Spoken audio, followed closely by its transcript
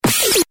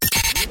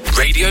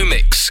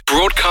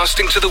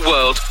broadcasting to the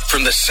world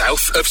from the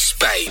south of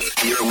Spain.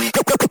 Here we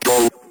go.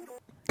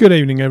 Good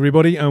evening,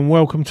 everybody, and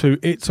welcome to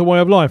It's a Way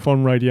of Life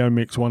on Radio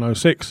Mix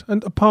 106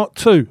 and a part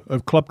 2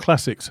 of Club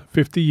Classics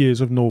 50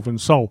 Years of Northern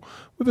Soul,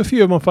 with a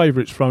few of my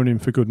favourites thrown in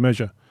for good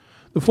measure.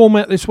 The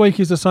format this week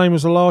is the same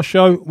as the last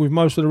show, with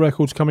most of the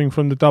records coming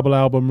from the double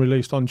album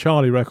released on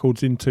Charlie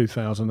Records in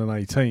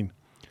 2018.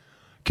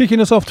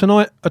 Kicking us off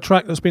tonight, a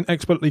track that's been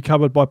expertly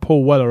covered by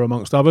Paul Weller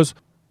amongst others.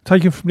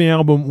 Taken from the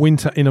album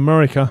Winter in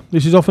America,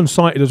 this is often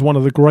cited as one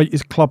of the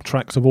greatest club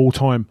tracks of all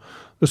time.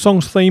 The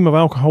song's theme of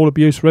alcohol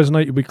abuse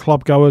resonated with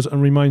club goers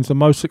and remains the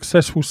most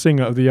successful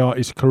singer of the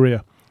artist's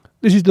career.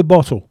 This is The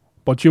Bottle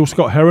by Jill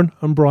Scott Heron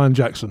and Brian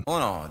Jackson.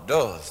 1,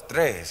 2,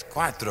 3,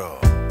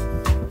 4.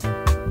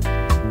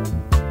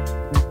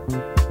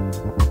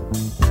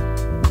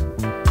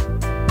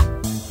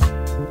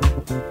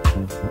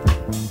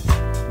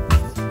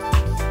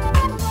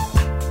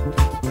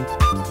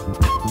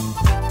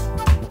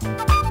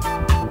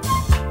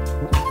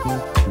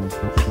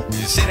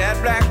 See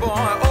that black boy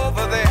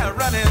over there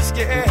running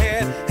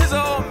scared, his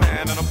old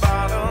man in a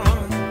bottle.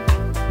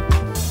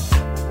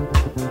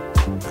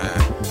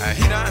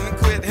 He done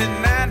quit his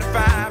 9 to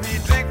 5, he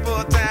drank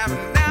full time,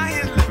 and now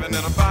he's living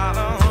in a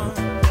bottle.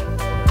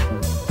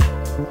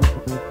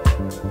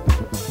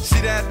 See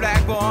that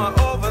black boy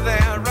over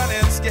there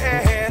running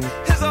scared,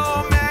 his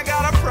old man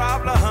got a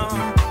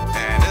problem,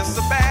 and it's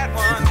a bad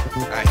one.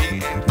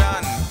 He ain't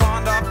done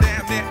pawned off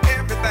damn near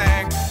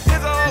everything.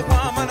 His old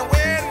woman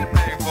waiting to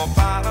bring for a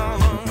bottle.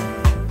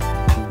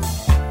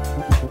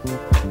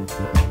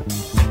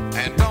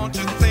 And don't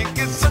you think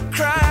it's a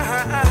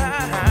crime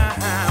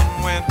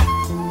when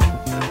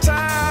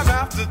time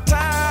after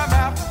time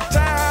after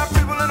time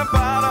people in a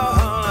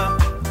bottle,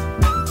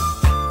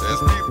 there's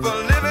people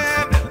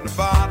living in a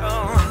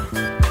bottle.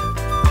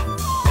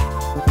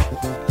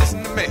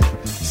 Listen to me,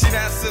 see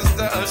that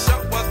sister, her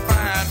show was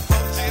fine,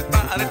 she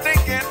started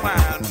drinking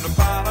wine from the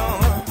bottle.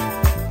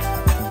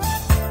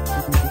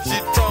 She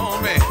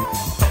told me,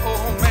 the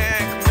old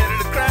man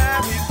committed a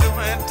crime, he's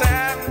doing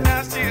time,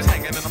 now she's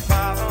hanging in a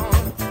bottle.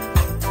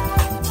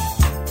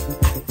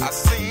 I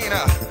seen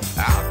her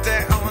out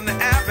there on the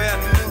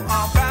avenue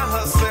all by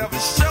herself. She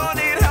sure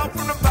need help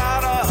from the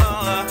bottle.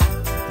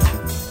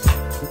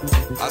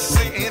 I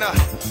seen her,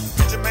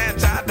 preacher man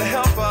tried to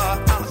help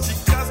her out. She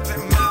cussed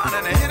him out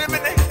and hit him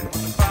in the head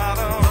with the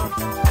bottle.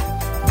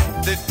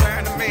 They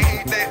turned to me,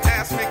 they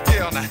asked me,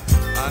 Gil, now,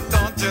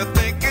 don't you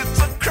think it's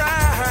a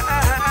crime?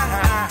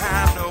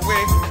 No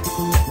way.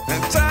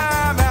 And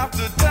time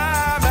after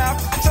time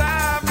after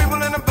time,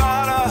 people in the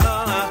bottle.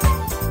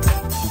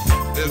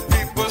 There's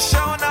people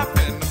showing up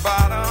in the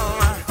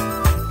bottle.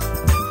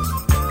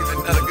 Here's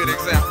another good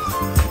example.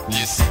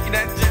 You see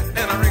that jet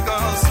in a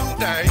wrinkled suit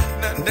there, he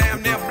done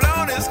damn near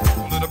blown his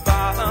cool to the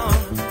bottom.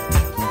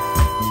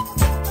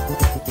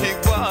 He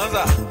was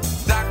a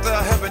doctor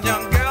helping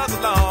young girls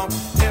along.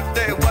 If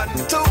they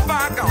wasn't too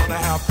far gone to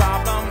have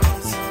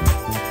problems.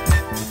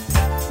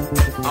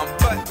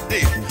 But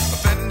the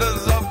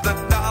offenders of the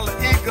Dollar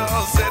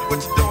Eagle said,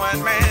 what you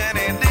doing, man,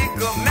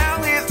 illegal.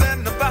 Now he's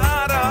in the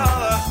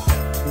bottle.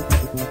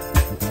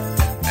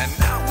 And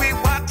now we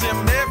watch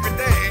him every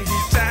day.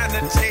 He's trying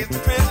to chase the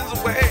prisons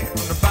away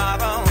from the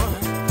bottom.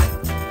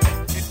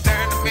 He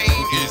turned to me,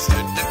 he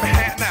said, let me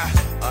have now.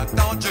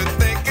 Don't you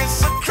think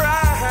it's a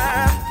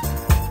crime?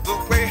 The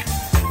way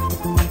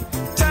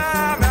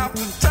time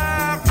after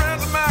time,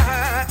 friends of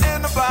mine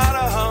in the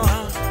bottle.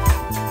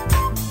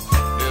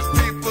 There's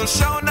people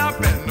showing up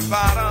in the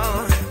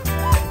bottle.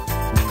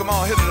 Come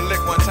on, hit it a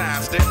lick one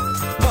time, stick.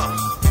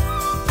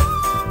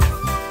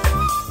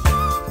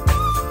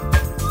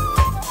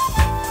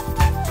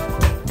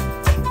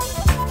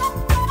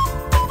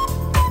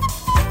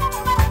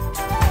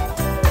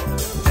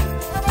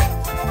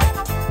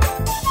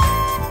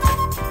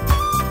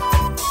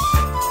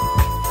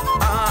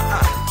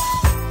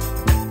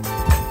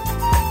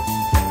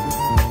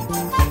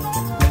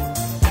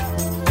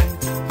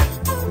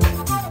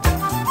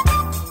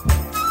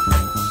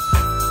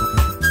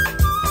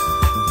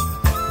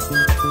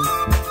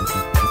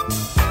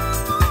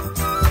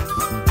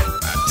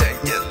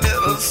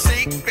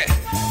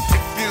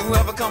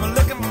 Come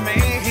looking for me,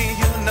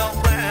 you know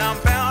where I'm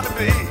bound to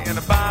be in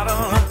the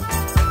bottle.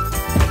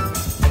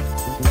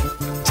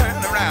 Turn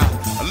around,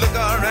 look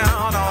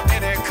around on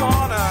any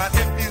corner.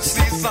 If you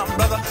see some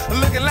brother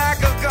looking like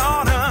a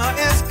goner,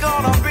 it's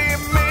gonna be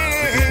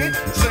me.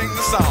 Sing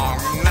the song.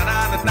 Na na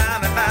na na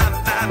na na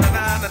na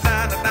na na na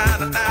na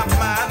na na na.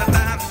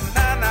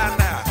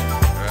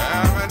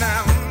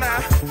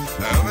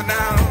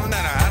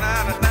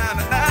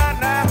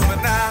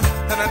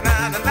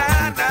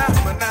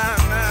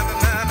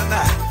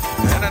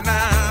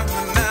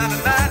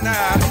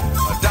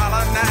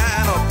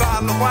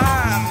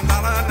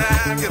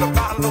 $1.09, get a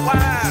bottle of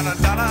wine.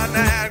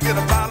 $1.09, get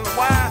a bottle of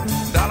wine.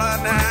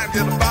 $1.09,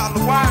 get a bottle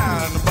of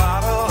wine. The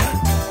bottle.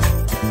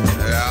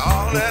 Yeah,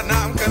 all that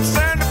I'm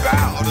concerned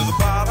about is a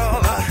bottle.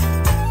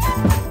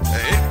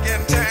 It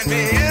can turn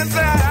me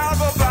inside out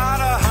of a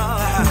bottle.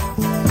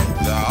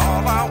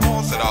 All I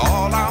want is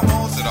all I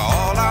want is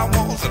all I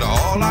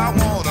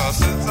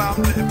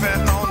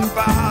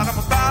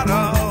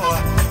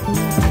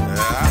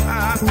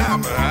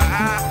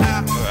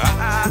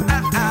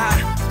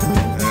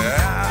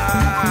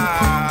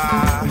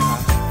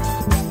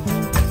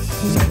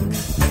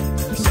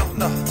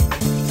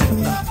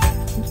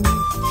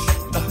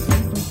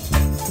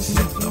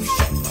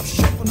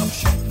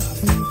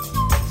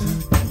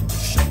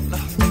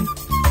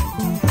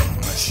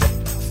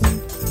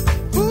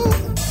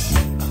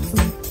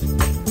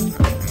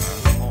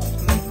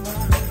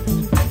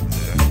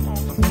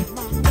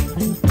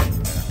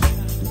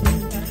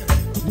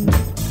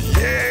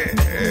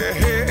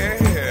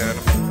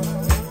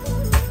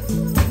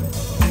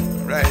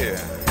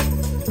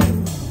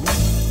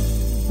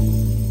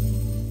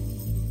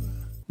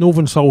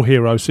Northern Soul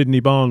hero Sydney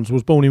Barnes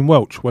was born in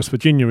Welch, West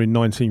Virginia in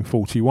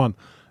 1941.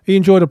 He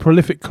enjoyed a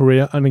prolific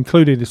career and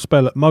included a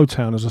spell at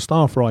Motown as a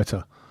staff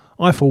writer.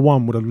 I, for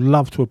one, would have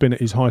loved to have been at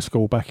his high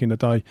school back in the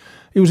day.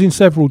 He was in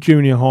several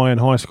junior high and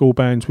high school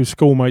bands with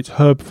schoolmates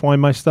Herb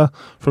Feinmeister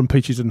from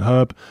Peaches and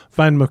Herb,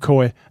 Van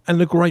McCoy and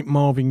the great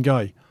Marvin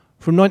Gaye.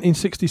 From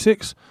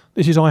 1966,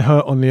 this is I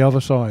Hurt on the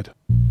Other Side.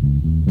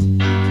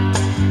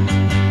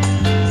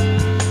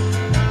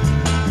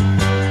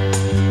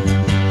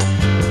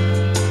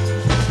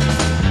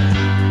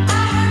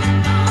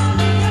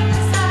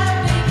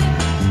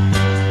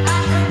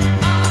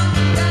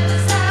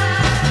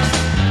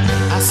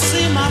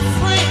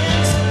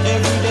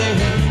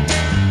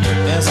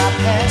 As I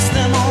pass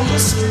them on the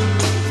street,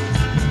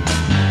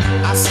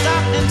 I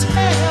stop and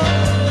tell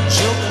a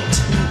joke or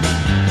two,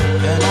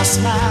 and I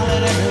smile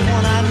at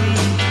everyone I meet.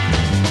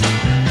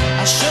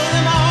 I show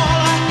them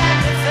all a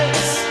happy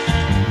face.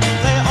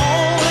 They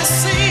only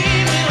see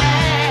me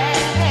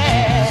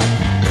laugh.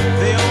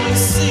 They only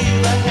see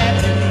the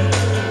happy me.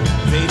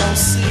 They don't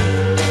see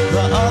the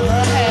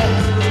other half.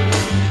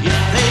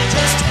 If they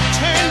just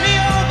turn me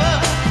over,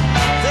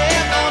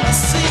 they're gonna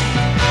see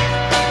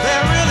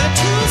they're really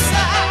two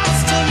sides.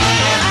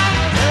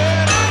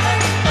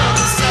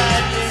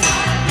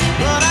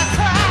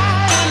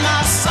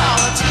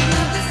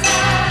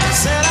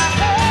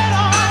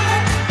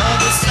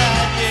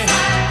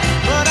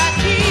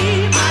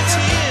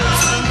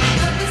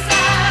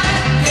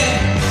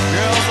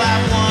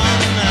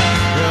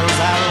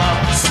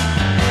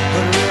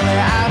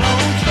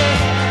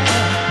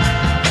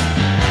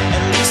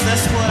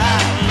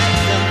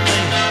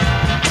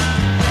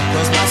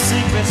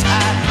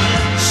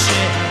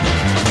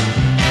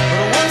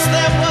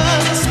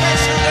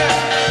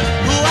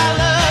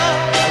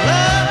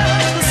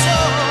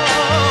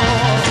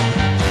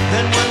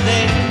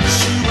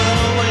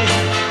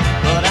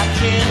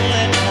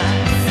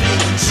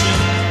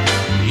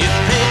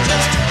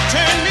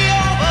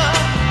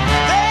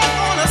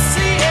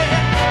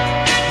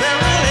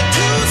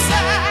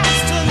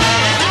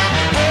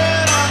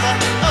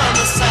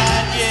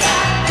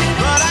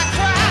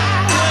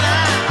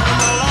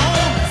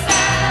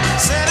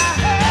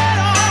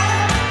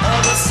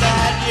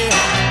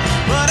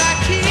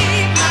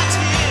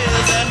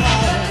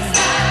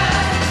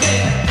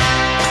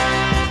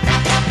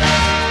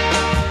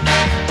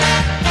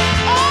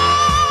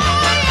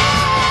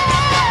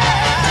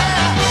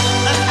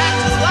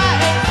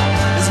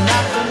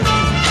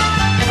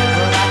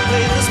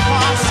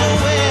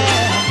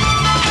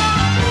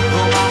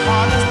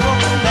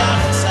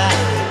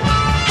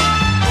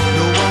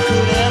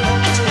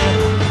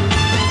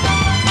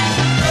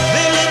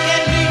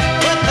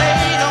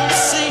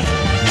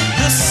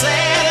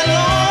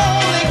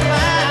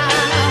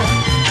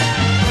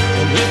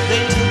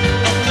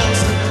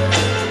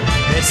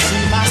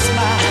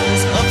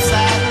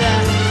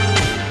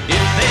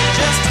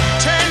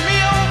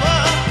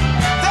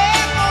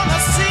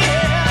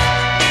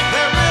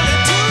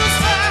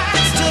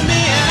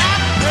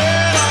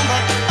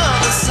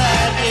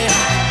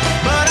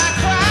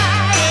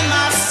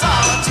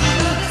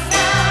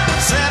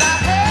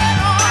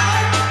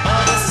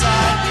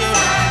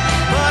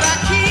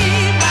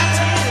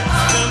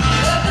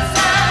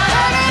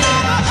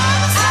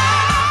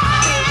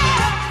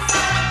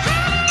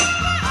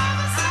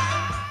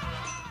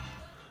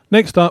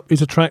 Next up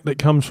is a track that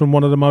comes from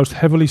one of the most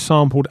heavily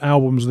sampled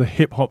albums of the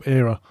hip-hop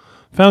era.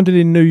 Founded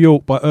in New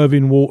York by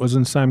Irving Waters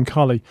and Sam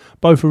Cully,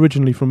 both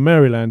originally from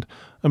Maryland,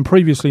 and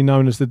previously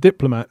known as the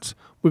Diplomats,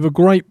 with a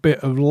great bit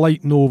of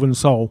late Northern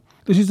Soul.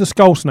 This is the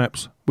Skull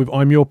Snaps with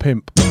I'm Your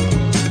Pimp.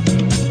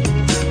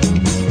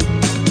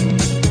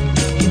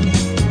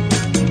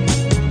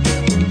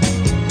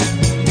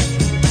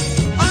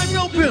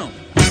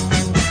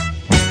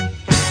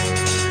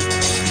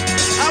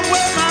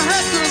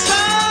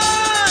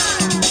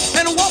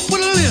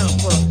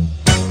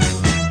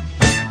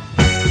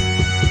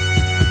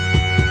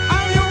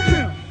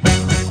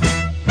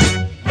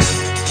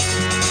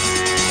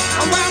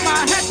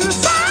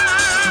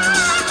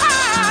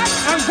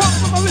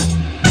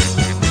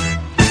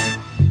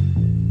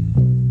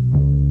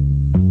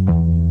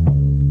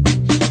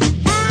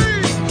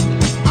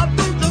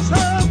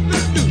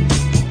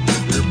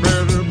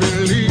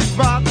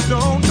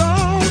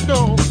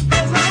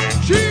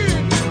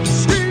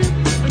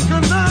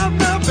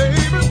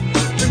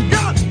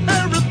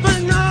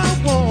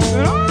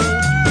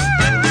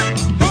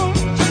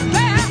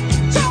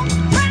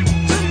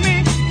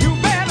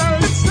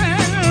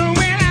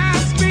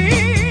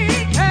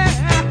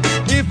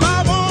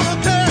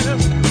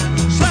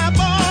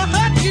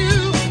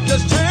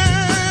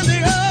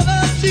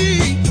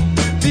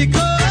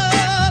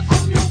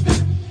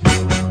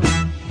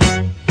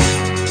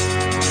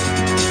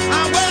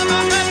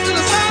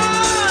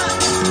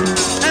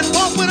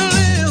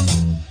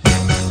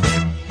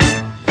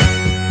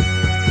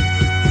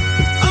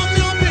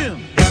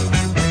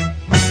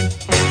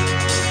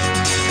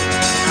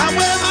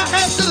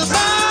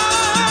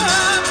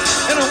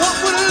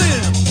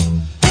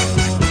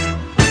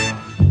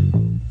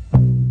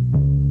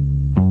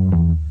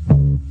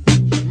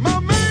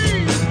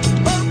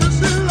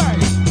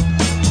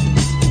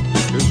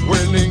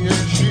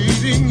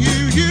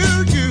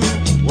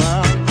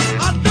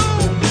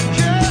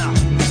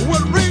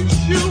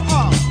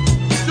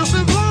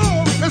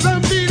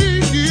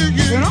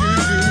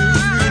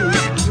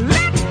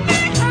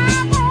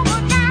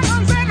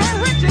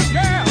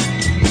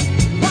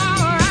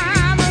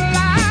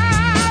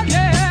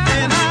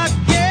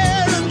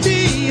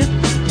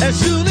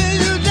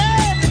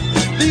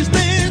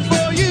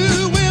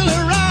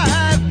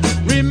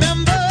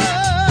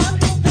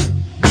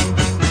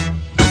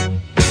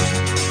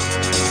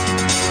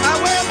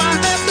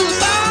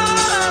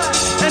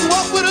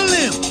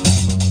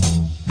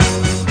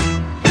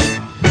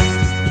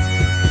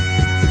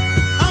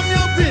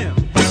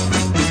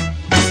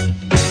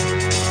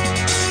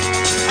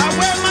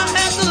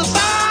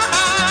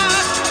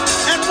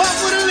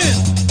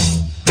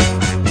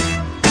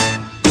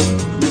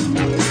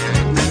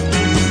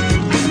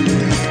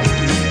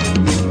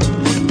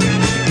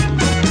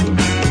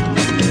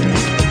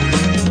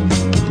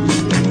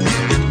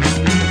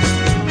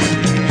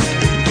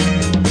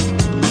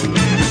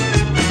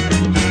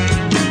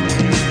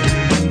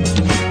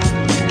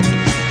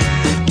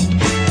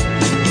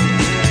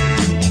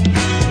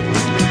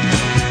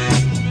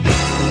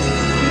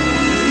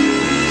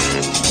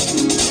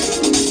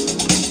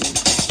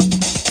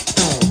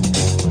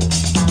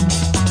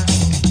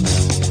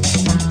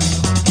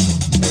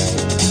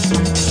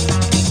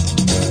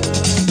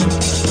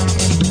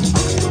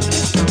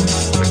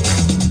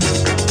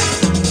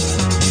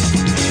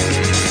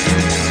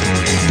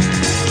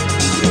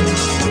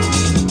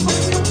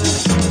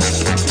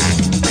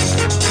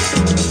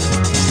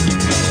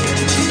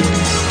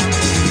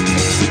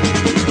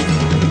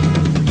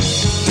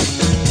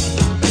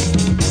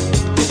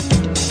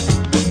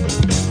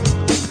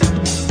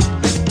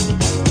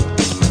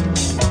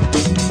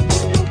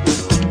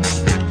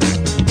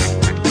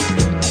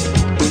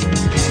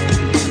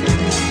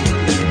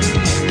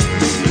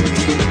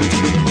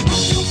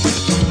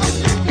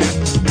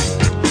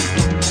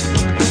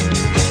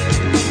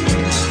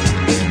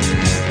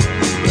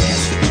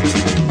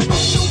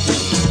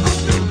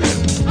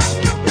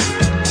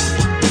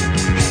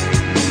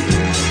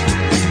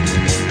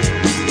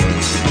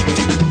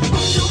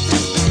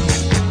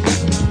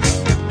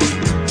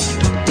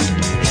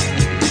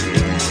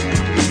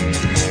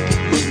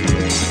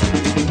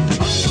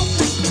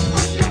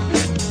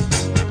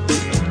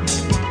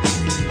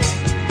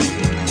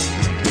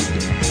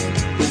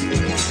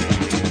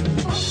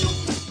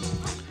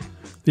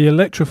 The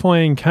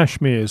Electrifying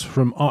Kashmirs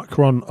from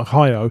Akron,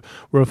 Ohio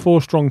were a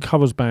four-strong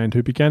covers band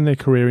who began their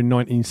career in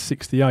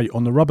 1968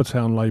 on the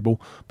Rubbertown label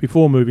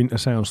before moving to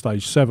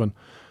Soundstage 7.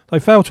 They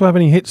failed to have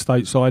any hits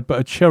stateside but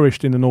are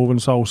cherished in the Northern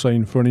Soul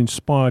scene for an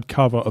inspired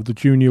cover of the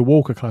Junior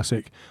Walker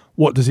classic,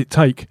 What Does It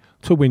Take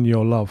to Win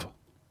Your Love?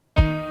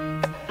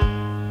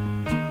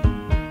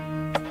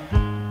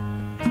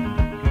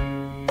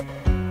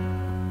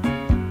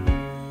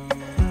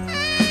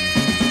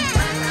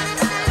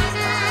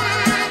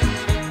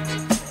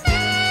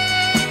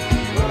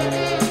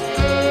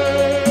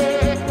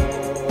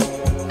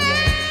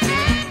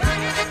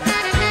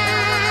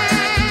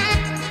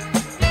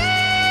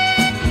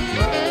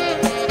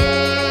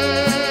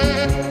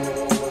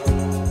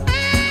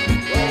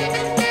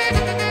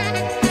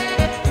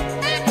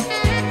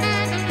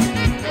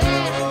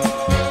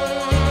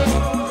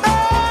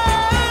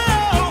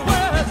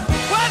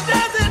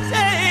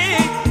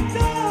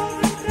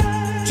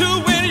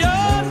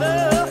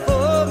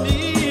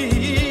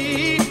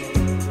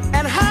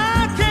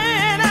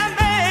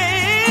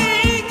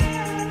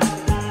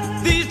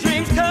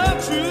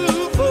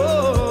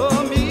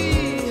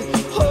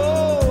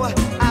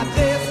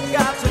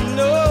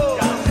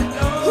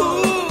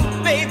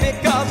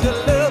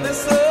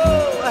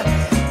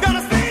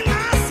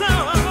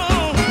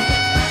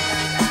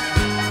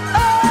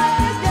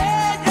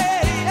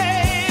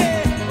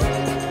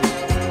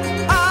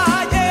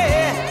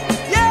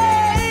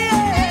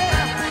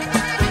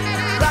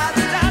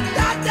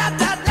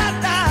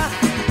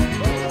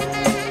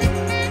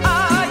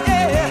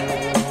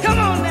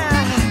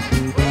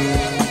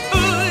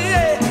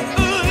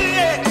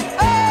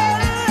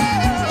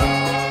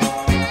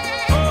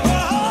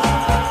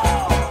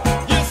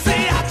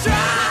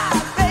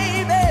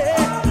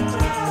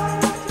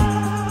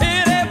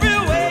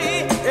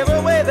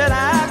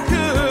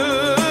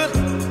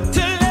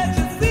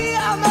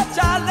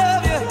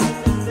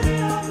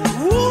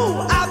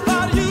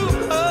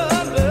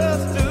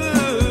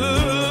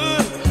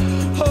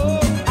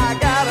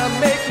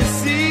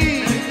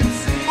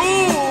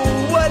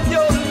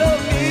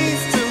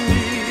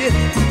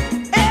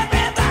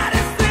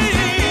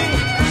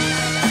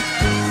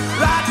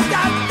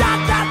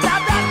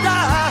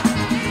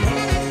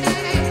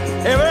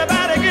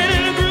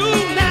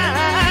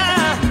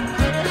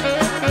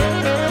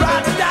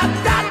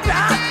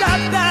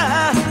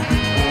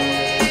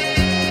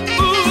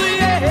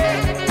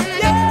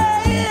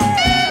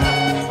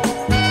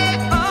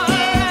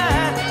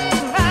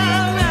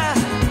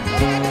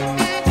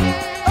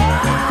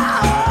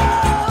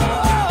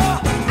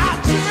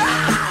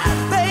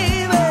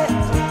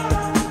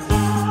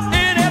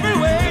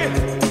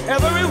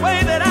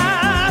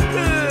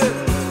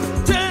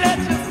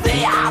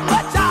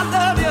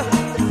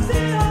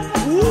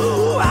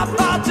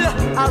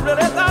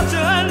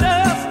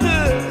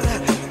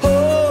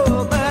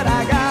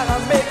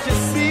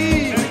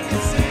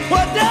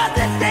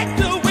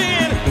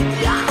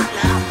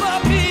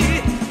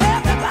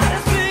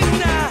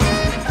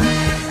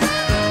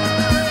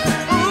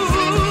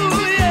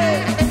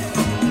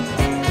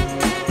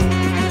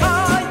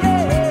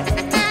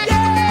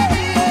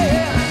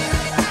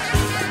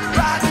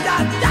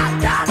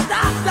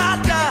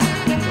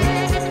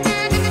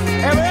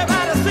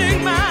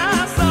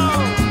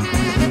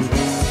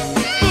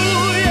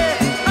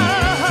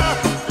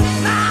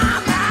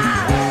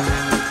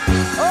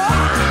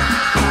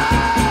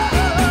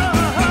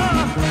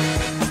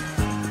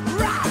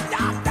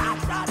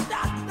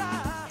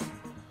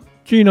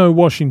 Gino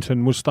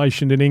Washington was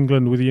stationed in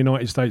England with the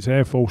United States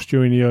Air Force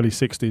during the early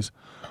 60s.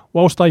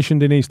 While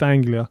stationed in East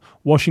Anglia,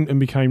 Washington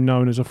became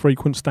known as a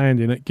frequent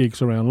stand-in at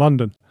gigs around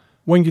London.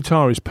 When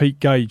guitarist Pete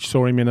Gage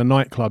saw him in a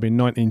nightclub in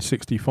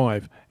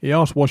 1965, he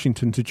asked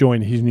Washington to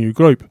join his new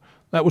group.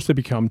 That was to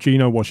become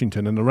Gino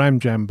Washington and the Ram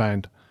Jam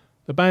Band.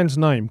 The band's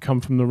name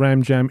come from the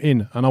Ram Jam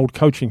Inn, an old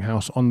coaching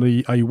house on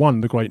the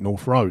A1, the Great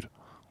North Road.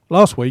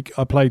 Last week,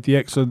 I played the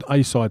excellent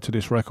A-side to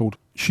this record,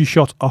 She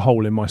Shot a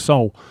Hole in My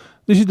Soul.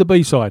 This is the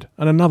B-side,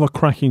 and another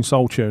cracking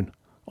soul tune.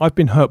 I've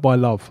Been Hurt by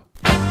Love.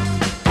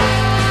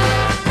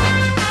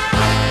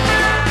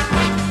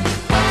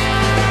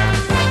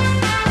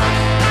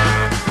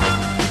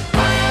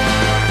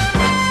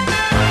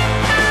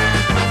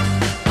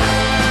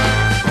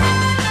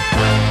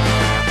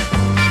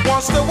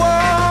 Once there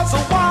was a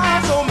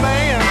wise old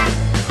man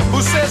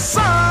who said,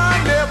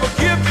 son, never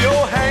give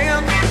your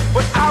hand.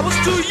 But I was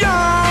too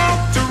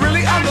young to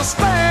really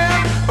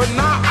understand. But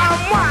now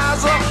I'm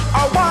wiser,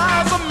 a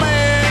wiser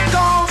man.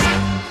 'Cause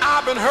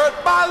I've been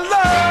hurt by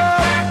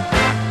love.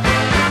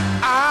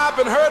 I've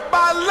been hurt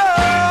by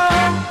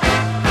love.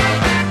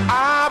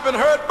 I've been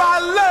hurt by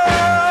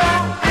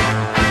love.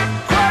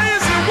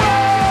 Crazy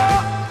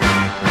world.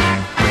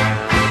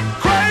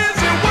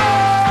 Crazy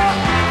world.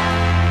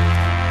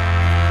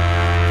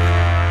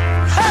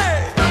 Hey!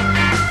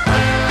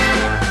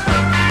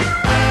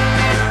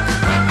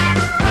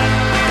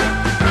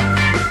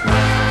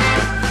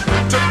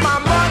 Took my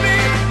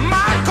money,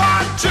 my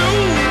car too.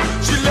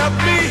 She left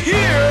me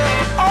here,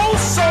 oh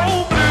so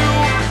blue.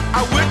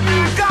 I went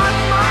and got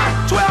my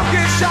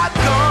 12-gauge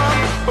shotgun.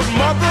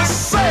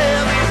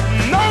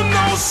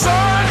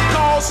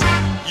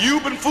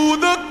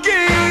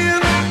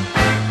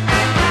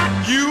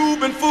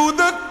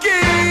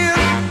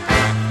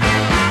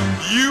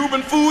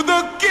 smooth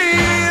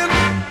again.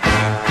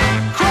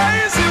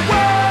 Crazy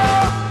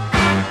world,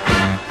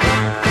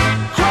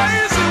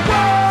 crazy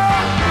world.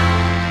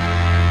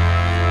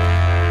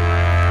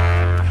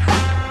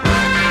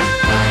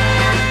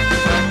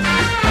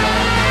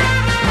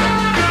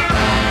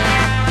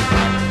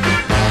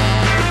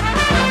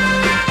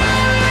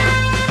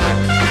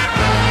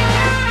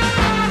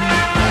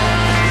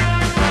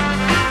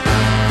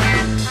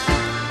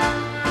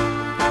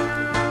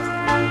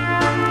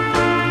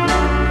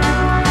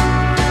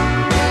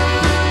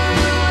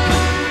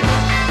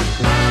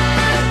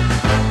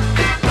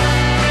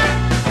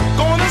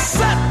 Gonna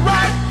sit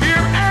right here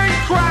and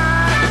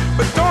cry,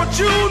 but don't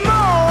you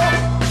know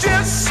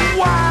just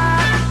why?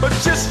 But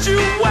just you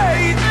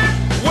wait,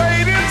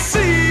 wait and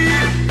see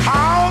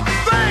how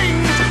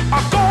things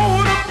are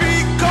gonna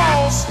be.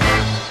 'Cause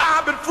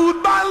I've been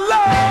fooled by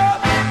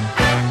love.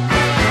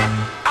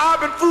 I've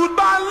been fooled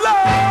by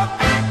love.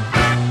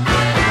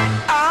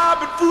 I've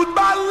been fooled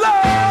by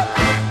love.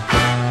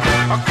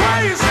 A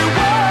crazy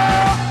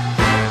world,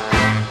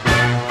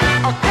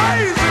 a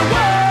crazy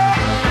world.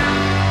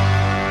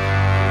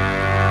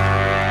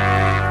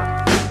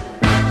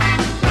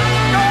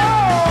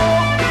 Oh,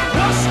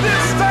 what's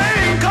this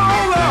thing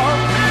called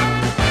love?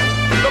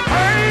 The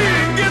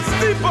pain gets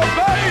deeper,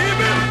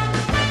 baby.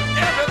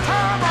 Every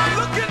time I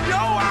look in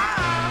your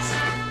eyes,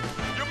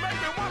 you make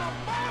me wanna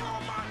fall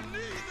on my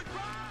knees and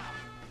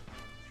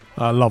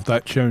cry. I love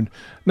that tune.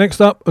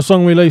 Next up, a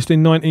song released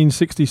in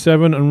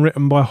 1967 and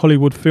written by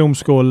Hollywood film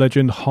score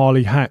legend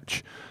Harley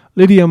Hatch.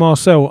 Lydia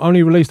Marcel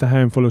only released a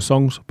handful of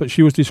songs, but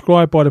she was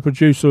described by the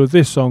producer of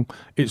this song,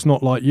 It's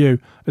Not Like You,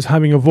 as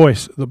having a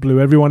voice that blew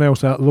everyone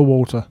else out of the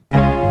water.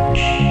 The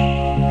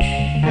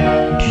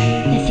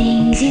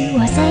things you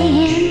are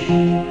saying,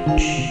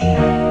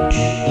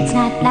 it's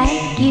not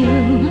like you.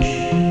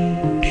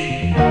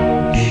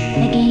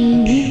 The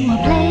game you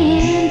are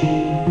playing,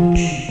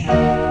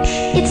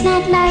 it's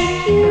not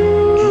like you.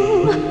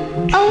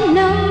 Oh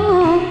no,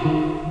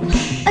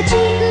 a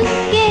cheating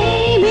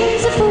game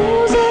is a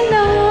fool's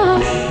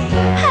love.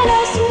 I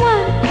know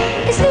someone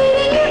is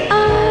leading you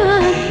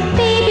on.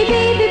 Baby,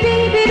 baby,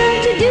 baby,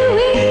 don't you do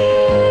it.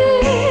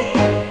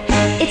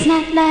 It's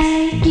not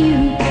like you.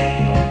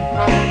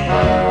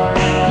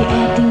 You're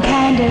acting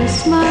kinda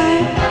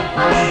smart.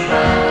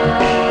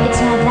 It's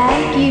not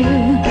like you.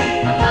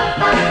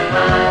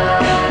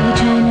 You're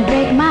trying to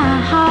break my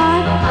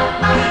heart.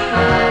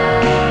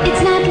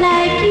 It's not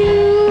like you.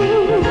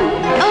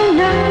 Oh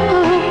no.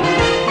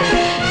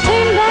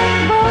 Turn back,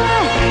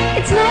 boy.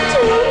 It's not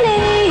too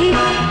late.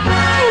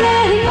 You're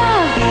letting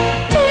love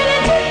turn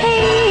into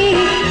hate.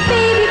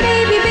 Baby,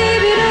 baby,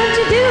 baby, don't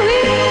you do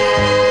it.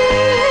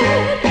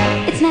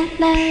 It's not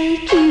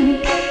like you.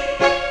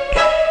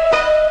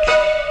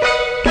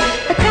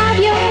 The crowd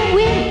you're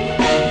with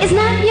is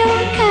not your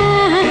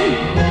kind.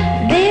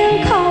 They'll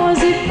cause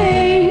you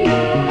pain.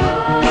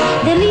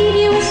 They'll lead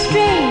you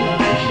astray.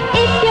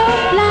 If you're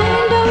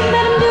blind, don't let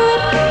them do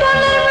it.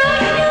 Don't let them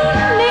run your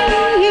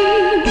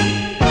name.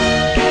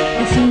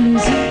 The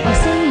things you are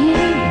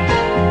saying,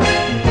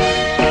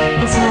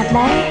 it's not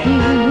like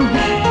you.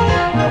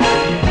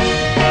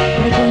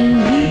 The game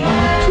you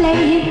are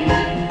playing,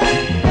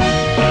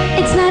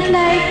 it's not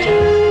like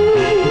you.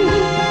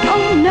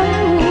 Oh no.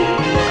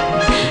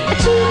 A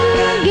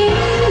cheating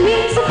game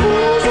is a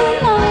fool's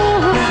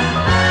love.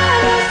 I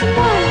know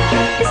someone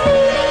is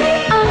leading you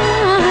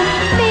on.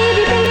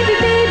 Baby, baby,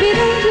 baby,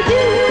 don't you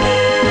do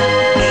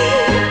it.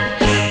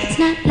 It's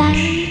not like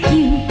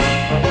you.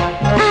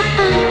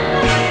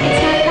 It's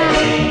not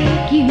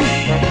like you.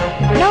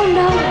 No,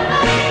 no,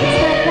 it's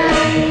not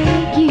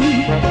like you.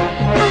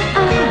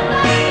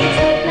 It's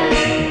not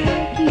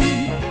like you.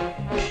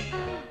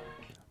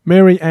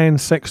 Mary Ann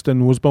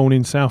Sexton was born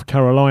in South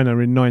Carolina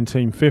in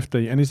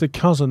 1950 and is the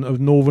cousin of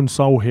Northern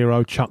Soul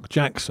hero Chuck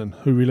Jackson,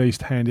 who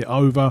released Hand It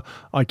Over,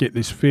 I Get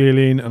This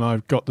Feeling and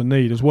I've Got the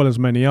Need, as well as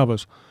many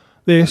others.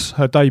 This,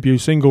 her debut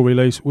single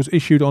release, was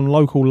issued on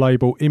local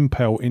label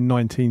Impel in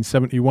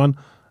 1971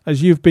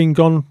 as You've Been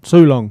Gone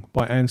Too Long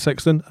by Ann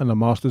Sexton and the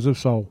Masters of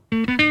Soul.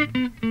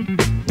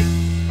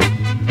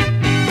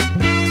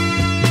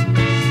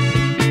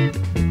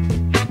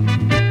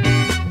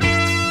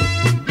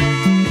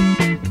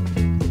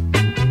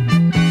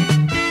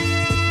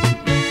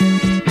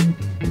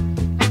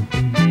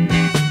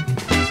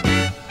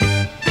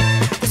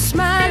 The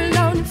smile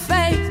on your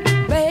face,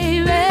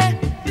 baby,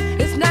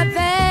 it's not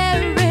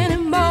there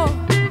anymore,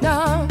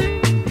 no.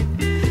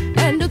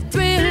 And the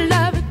thrill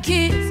of a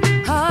kiss,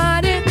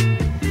 honey,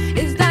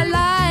 is not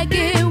like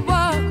it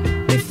was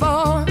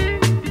before.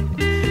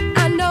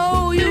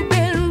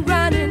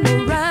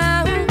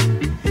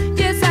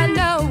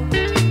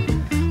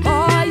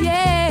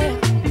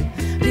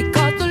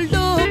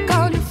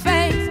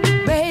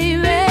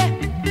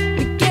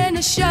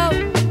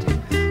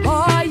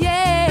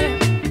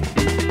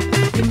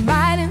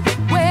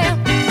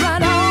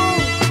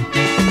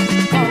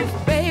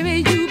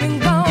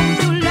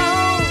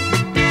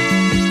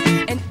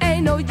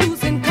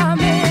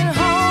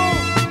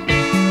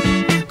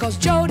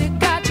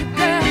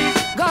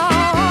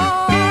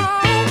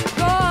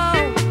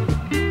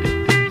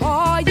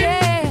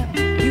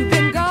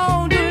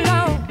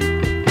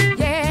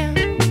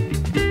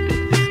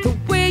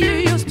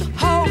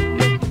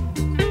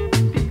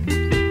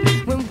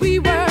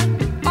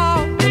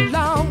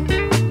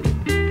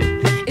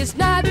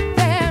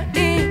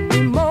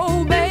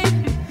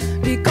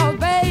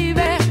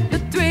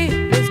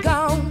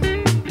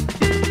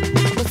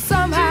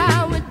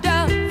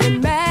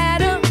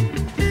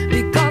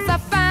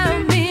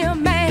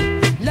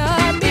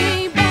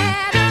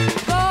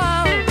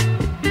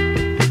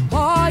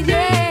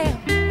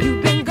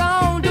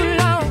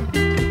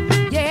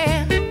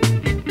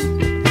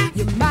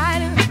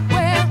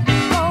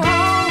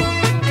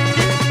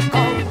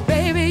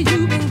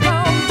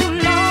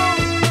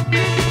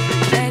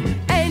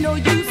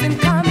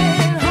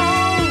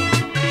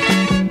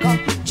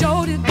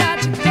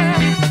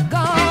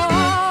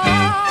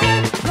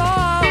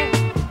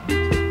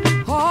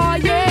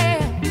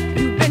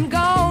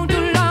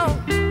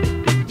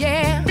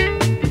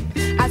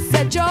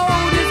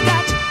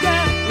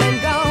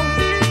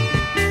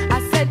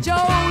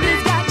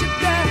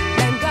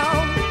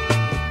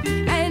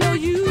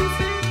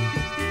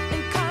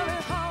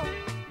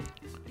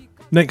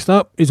 Next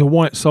up is a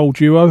white soul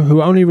duo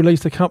who only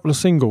released a couple of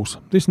singles.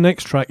 This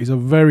next track is a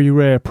very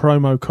rare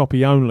promo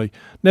copy only,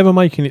 never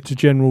making it to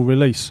general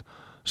release.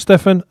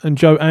 Stefan and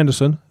Joe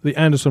Anderson, the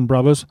Anderson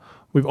brothers,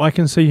 with I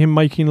Can See Him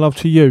Making Love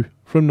to You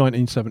from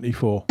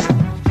 1974.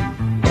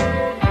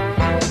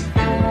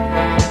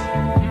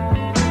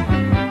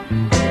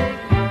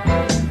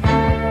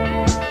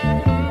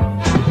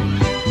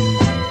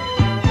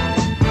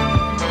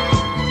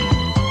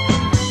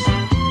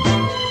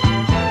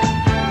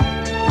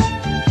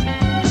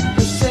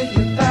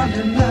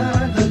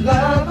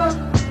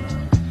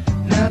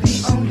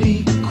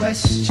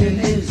 Question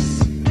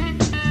is,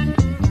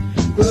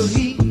 will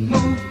he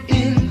move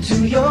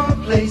into your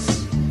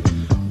place,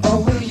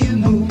 or will you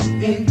move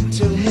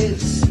into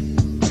his?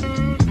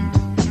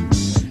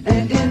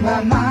 And in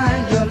my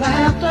mind your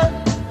laughter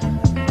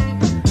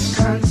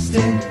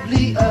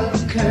constantly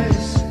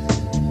occurs,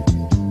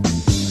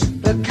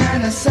 the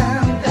kind of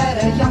sound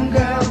that a young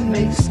girl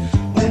makes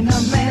when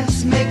a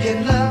man's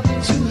making love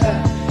to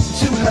her,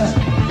 to her.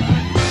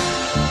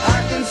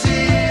 I can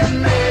see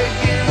him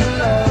making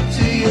love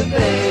to you,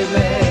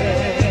 baby.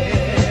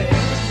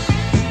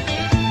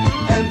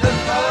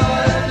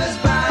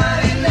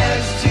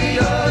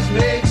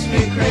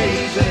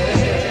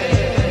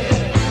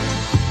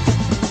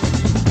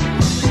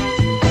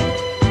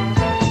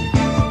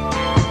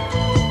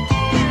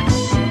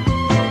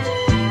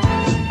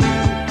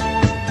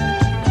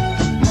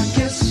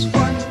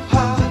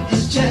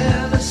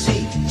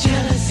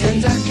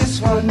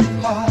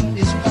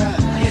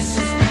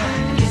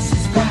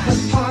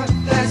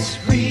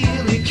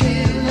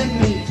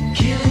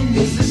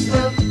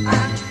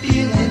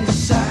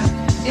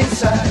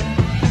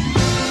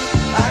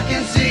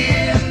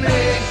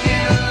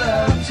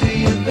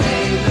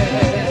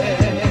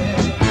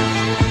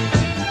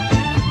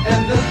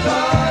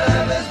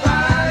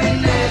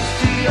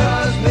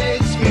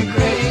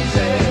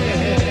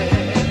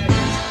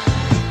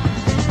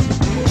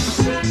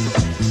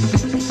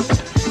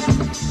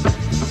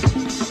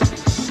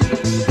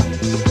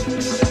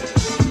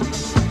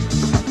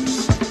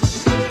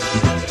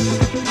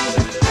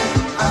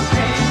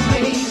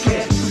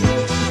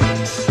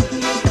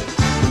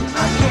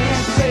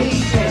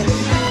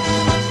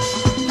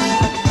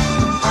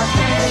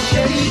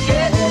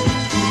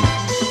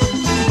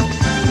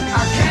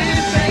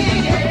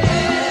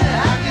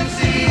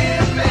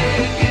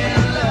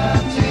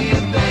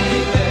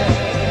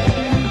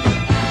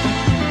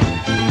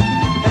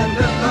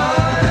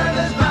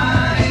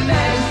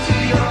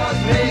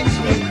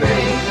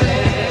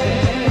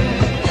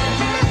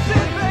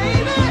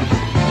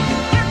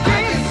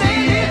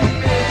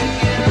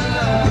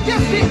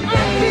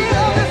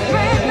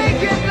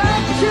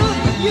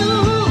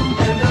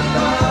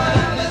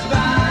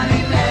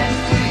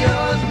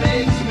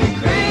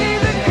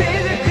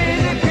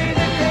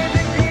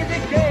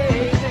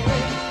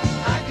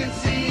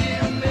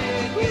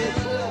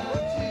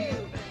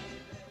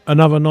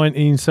 Another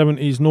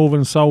 1970s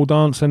Northern Soul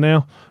dancer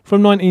now.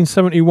 From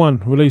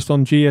 1971, released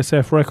on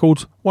GSF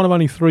Records, one of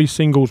only 3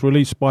 singles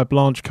released by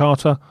Blanche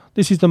Carter.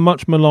 This is the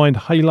much maligned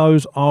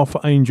Halos Are for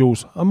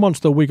Angels, a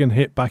monster Wigan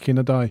hit back in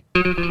the day.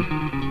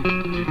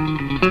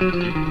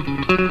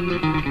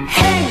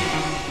 Hey,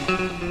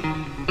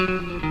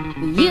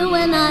 you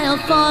and I are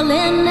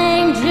fallen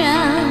angels.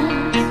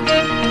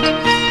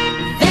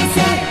 They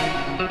say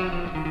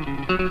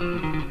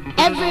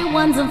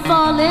everyone's a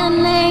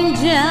fallen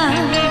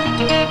angel.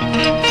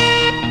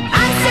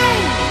 I say,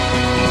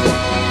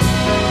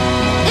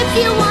 if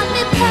you want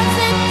me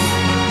perfect,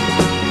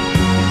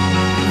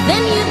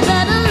 then you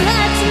better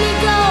let me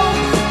go,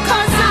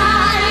 'cause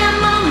I am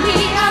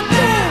only a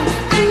girl,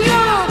 and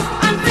you're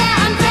unfair,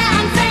 unfair,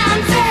 unfair,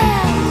 unfair.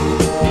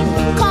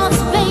 'Cause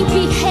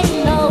baby,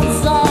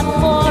 halos are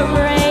for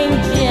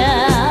angels,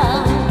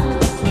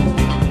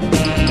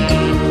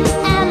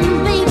 and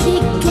baby,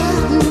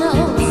 God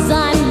knows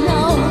I'm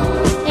no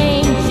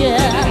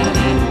angel.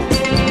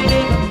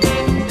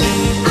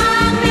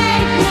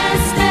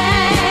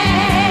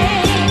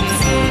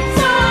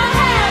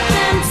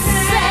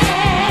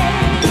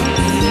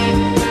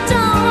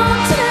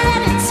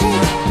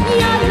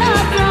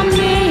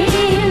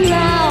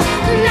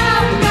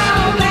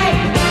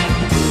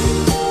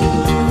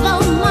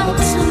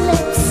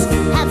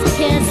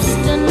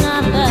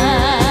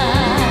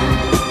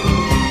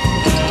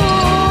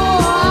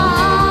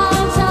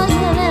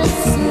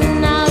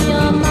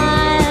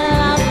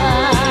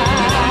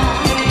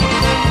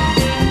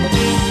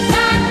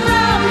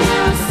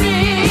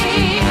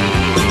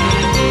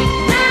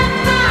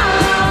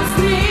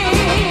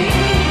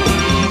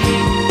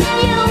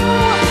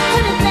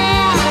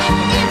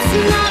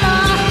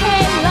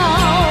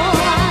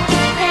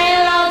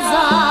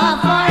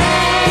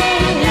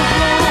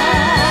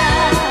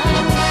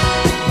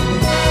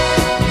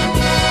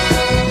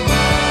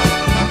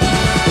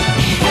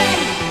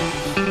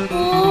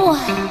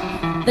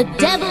 The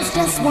devil's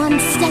just one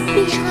step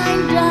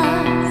behind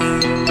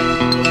us.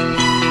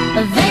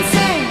 They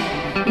say,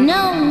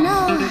 no, no,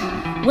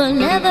 we'll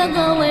never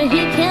go where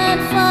he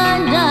can't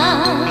find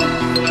us.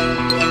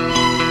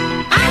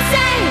 I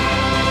say,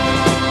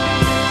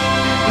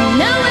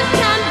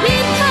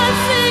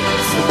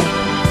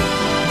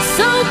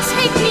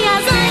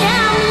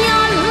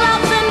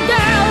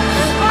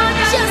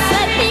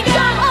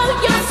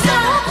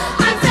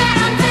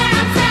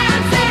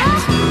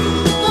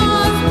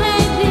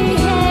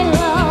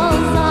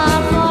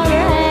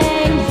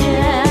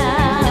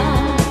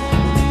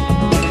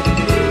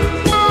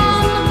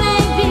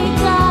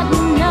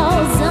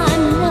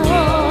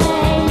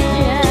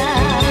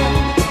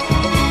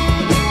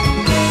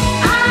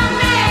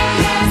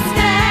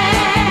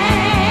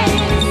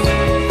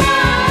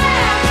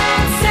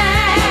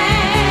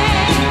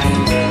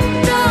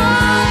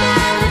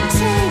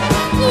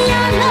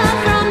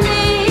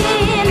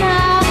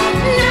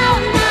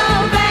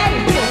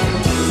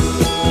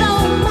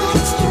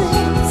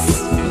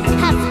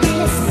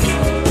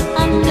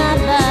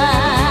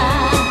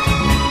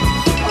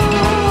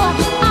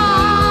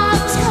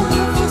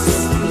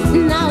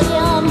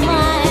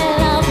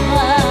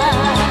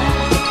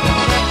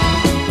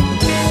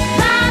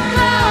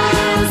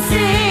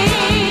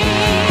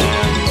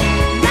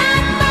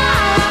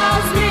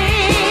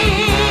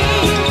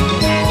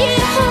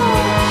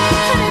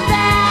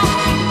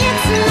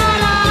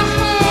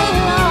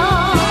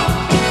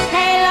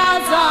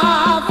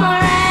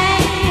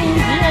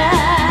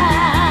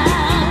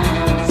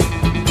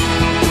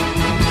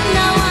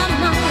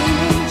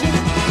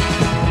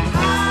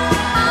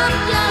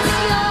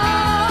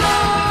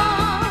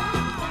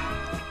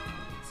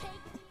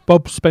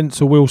 Bob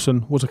Spencer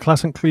Wilson was a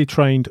classically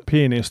trained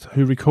pianist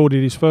who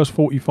recorded his first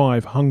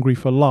 45, Hungry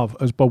for Love,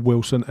 as Bob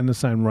Wilson and the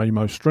San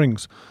Remo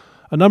Strings.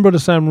 A number of the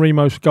San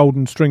Remo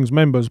Golden Strings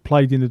members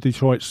played in the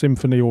Detroit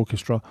Symphony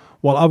Orchestra,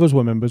 while others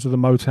were members of the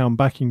Motown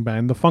backing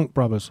band, the Funk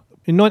Brothers.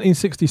 In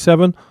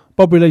 1967,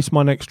 Bob released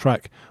my next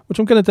track, which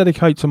I'm going to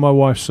dedicate to my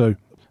wife Sue.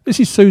 This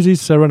is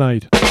Susie's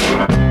Serenade.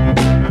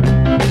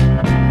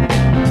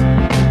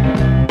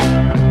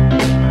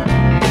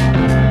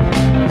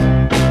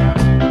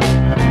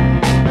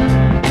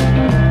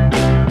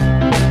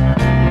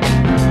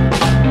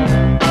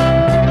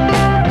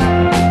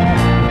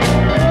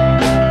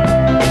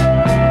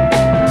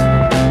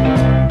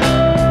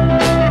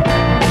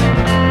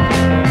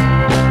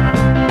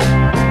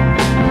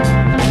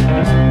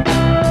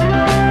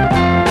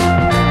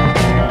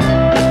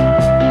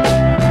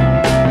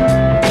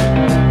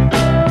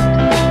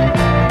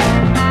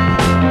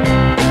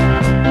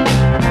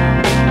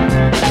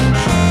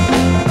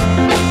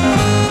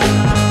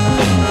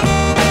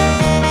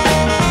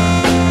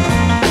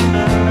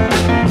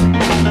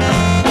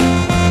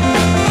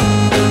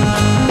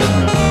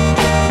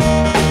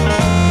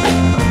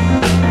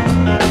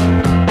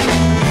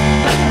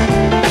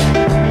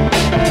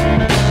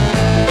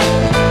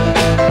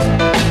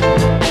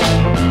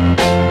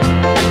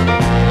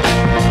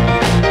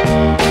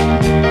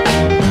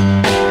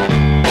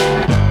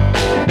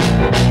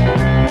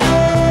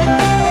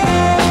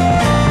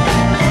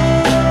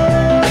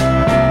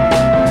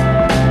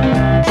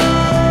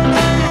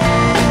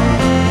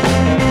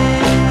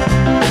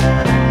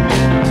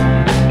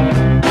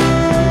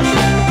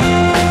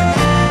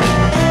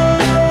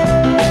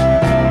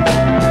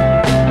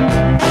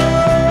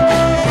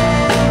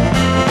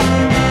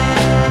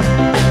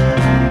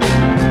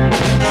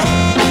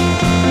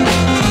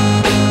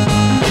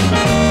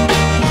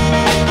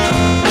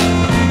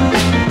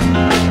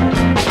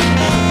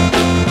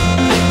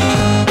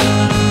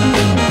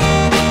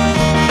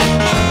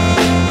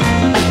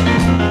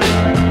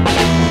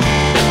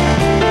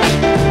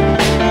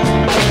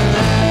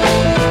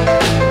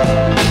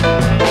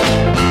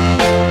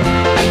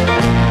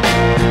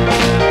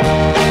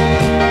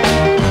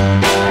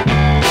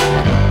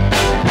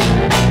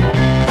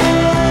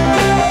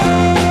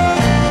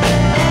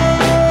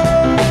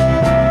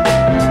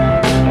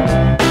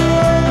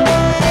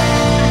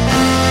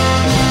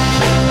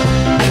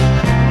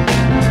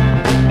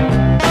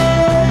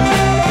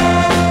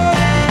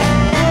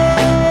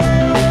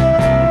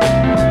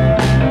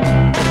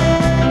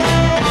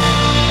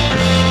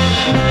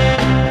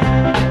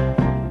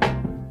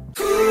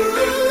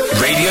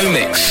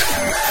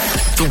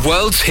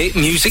 World's hit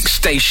music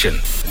station.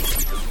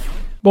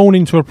 Born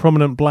into a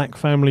prominent black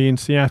family in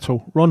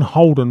Seattle, Ron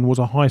Holden was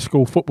a high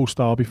school football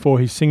star before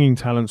his singing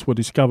talents were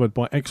discovered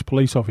by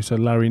ex-police officer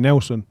Larry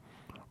Nelson.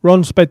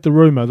 Ron sped the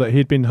rumour that he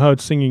had been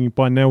heard singing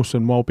by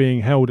Nelson while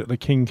being held at the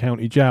King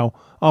County Jail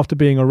after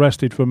being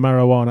arrested for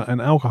marijuana and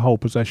alcohol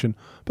possession,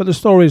 but the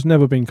story has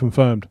never been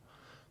confirmed.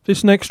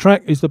 This next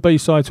track is the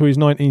B-side to his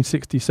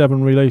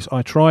 1967 release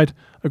I Tried,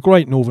 a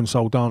great Northern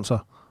Soul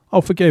dancer.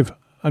 I'll forgive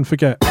and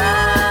forget.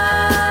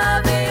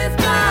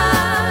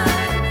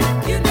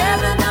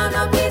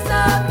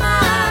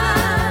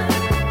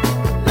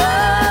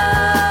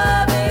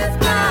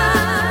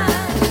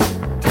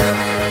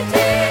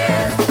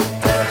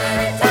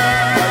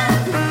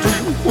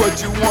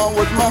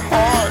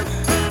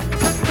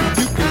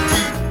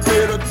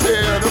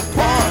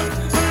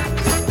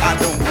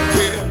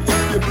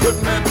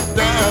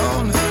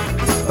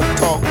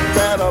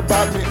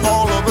 About me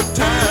all over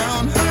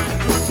town.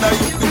 Now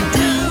you can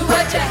do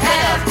what you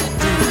have to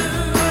do.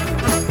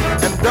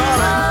 And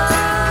darling,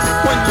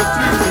 when you're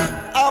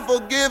through, I'll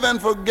forgive and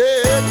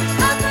forget.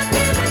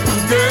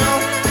 Girl,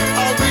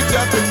 I'll reach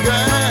out to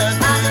guide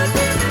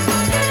you.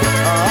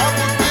 I'll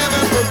forgive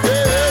and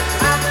forget.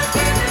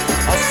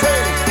 I say,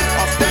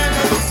 I'll stand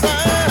at the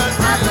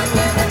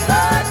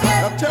side.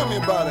 Now tell me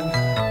about it.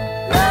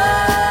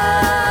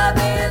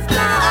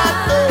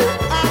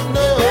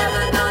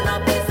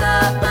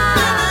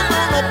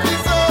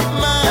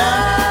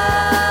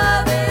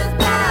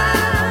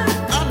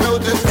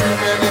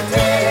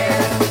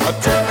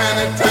 Too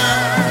many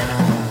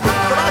times,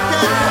 but I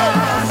can't help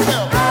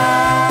myself.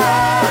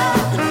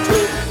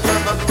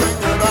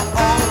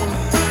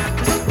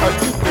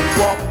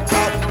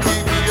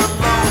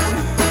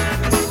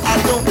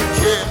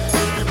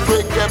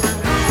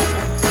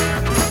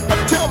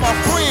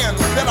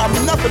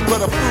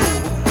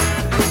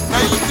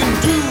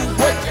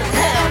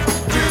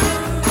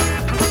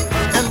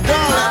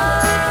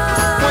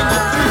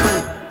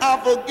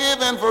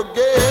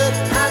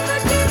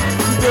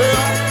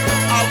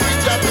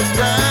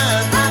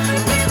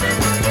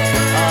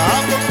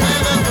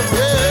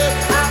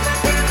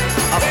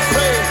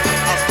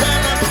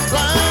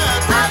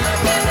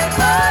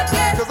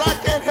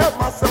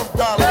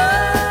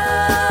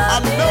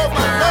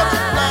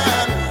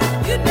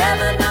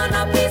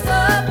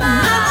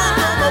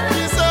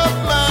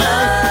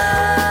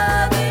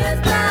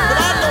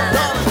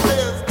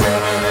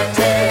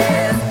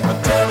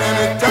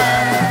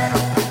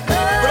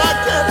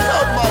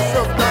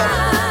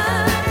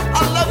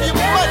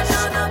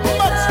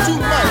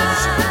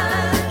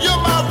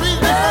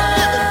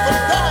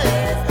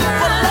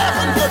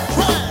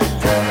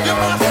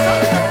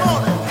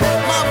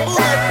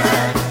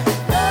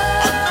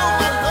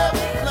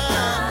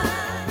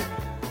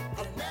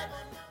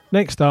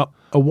 Next up,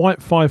 a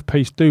white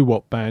five-piece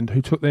doo-wop band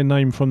who took their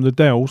name from the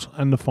Dells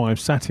and the Five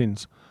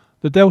Satins.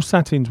 The Dells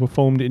Satins were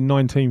formed in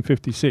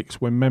 1956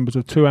 when members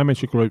of two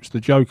amateur groups, the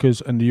Jokers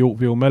and the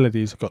Yorkville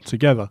Melodies, got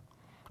together.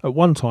 At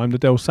one time, the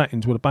Dells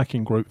Satins were the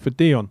backing group for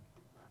Dion.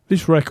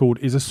 This record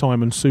is a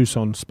Simon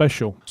Soussan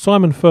special.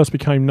 Simon first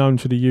became known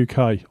to the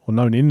UK, or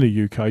known in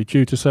the UK,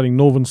 due to selling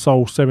Northern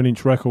Soul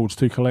 7-inch records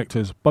to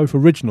collectors, both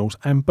originals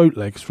and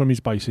bootlegs from his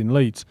base in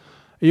Leeds.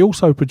 He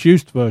also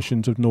produced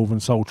versions of Northern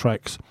Soul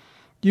tracks.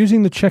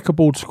 Using the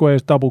Checkerboard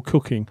Squares double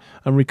cooking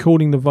and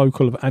recording the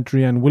vocal of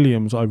Adrienne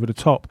Williams over the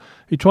top,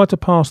 he tried to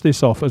pass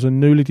this off as a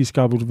newly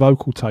discovered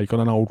vocal take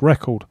on an old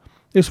record.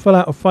 This fell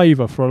out of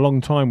favour for a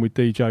long time with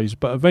DJs,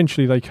 but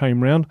eventually they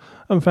came round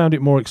and found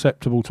it more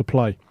acceptable to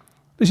play.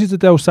 This is the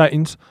Dells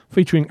Satins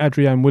featuring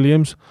Adrienne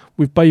Williams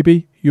with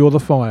Baby, You're the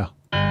Fire.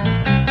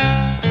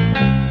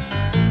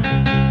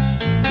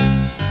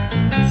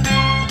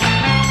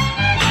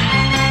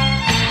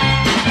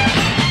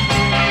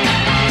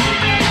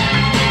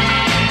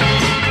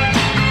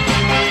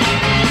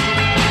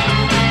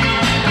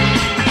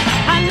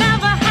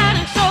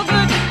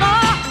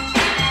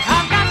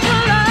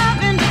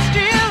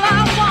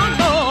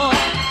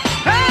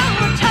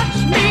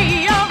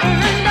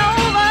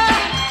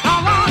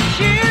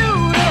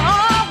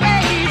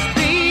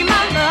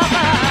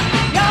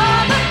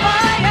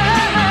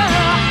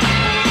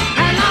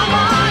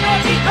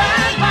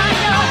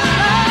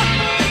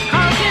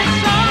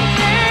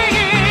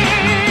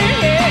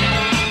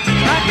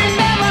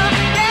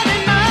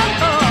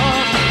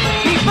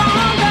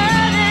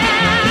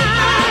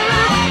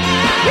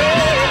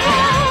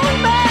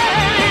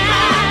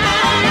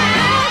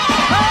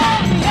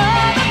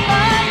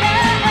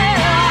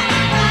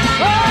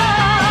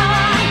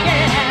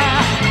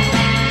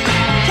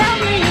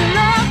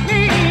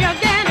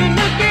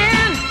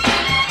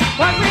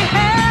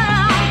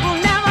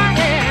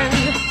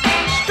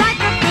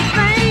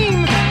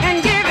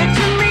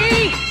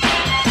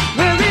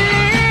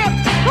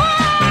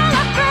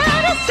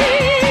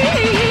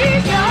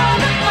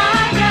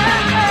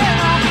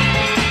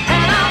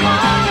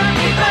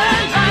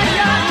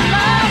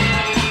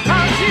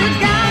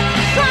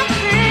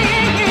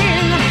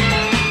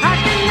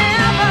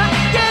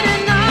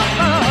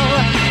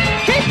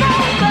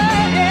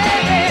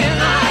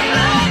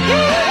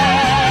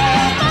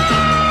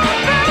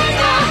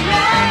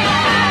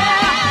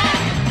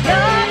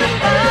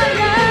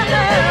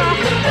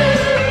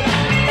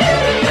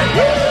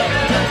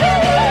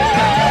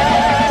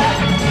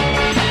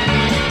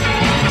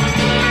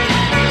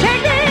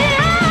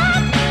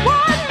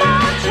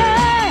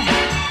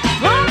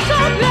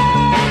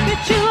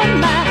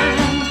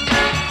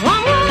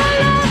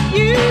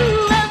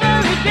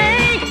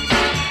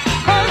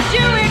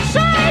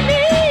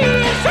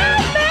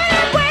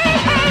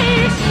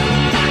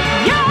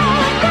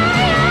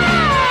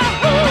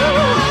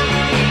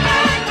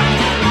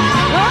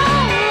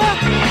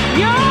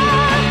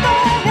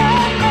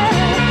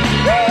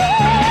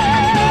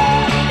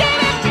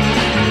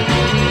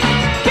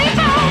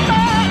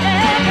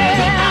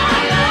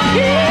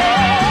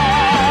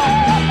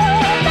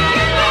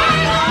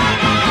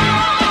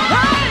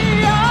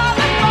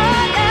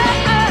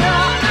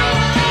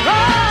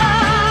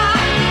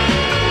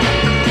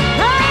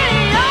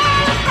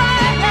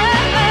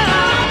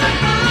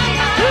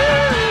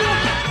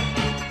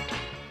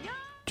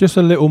 Just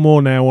a little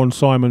more now on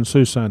Simon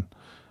Soussan.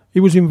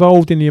 He was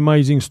involved in the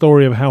amazing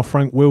story of how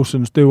Frank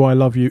Wilson's Do I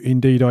Love You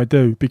Indeed I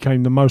Do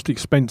became the most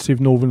expensive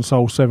Northern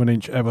Soul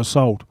 7-inch ever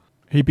sold.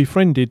 He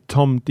befriended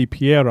Tom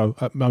DiPiero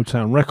at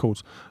Motown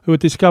Records, who had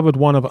discovered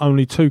one of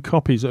only 2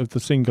 copies of the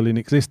single in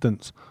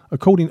existence.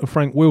 According to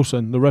Frank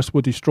Wilson, the rest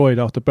were destroyed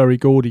after Berry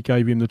Gordy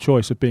gave him the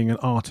choice of being an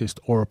artist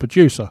or a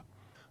producer.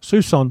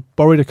 Soussan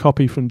borrowed a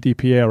copy from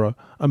DiPiero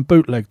and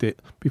bootlegged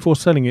it before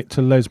selling it to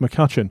Les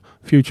McCutcheon,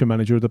 future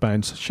manager of the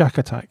band's Shack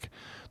Attack.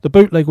 The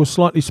bootleg was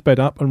slightly sped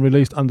up and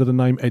released under the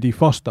name Eddie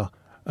Foster,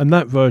 and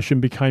that version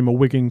became a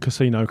Wigan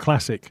Casino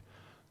classic.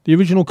 The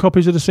original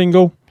copies of the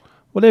single,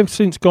 well, they've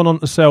since gone on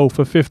to sell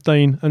for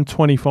 £15,000 and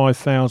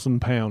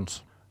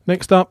 £25,000.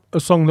 Next up,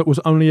 a song that was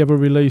only ever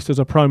released as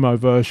a promo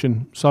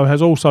version, so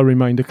has also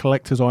remained a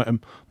collector's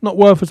item. Not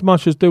worth as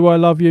much as Do I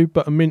Love You,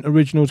 but a mint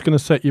original is going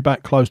to set you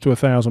back close to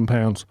 £1,000.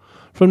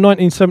 From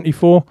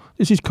 1974,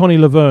 this is Connie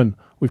Laverne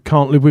with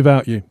Can't Live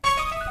Without You.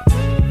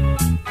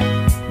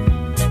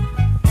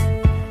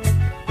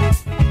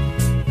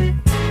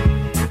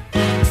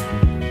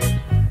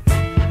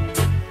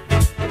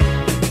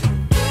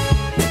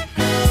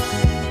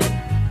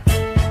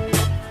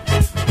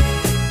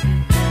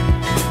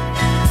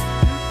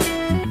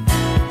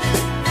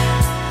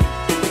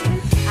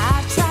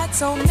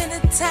 So many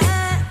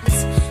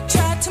times,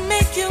 tried to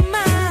make you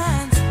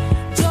mine.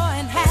 Joy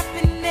and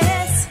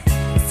happiness,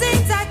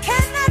 things I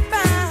cannot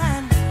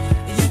find.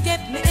 You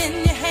get me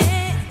in your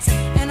hands,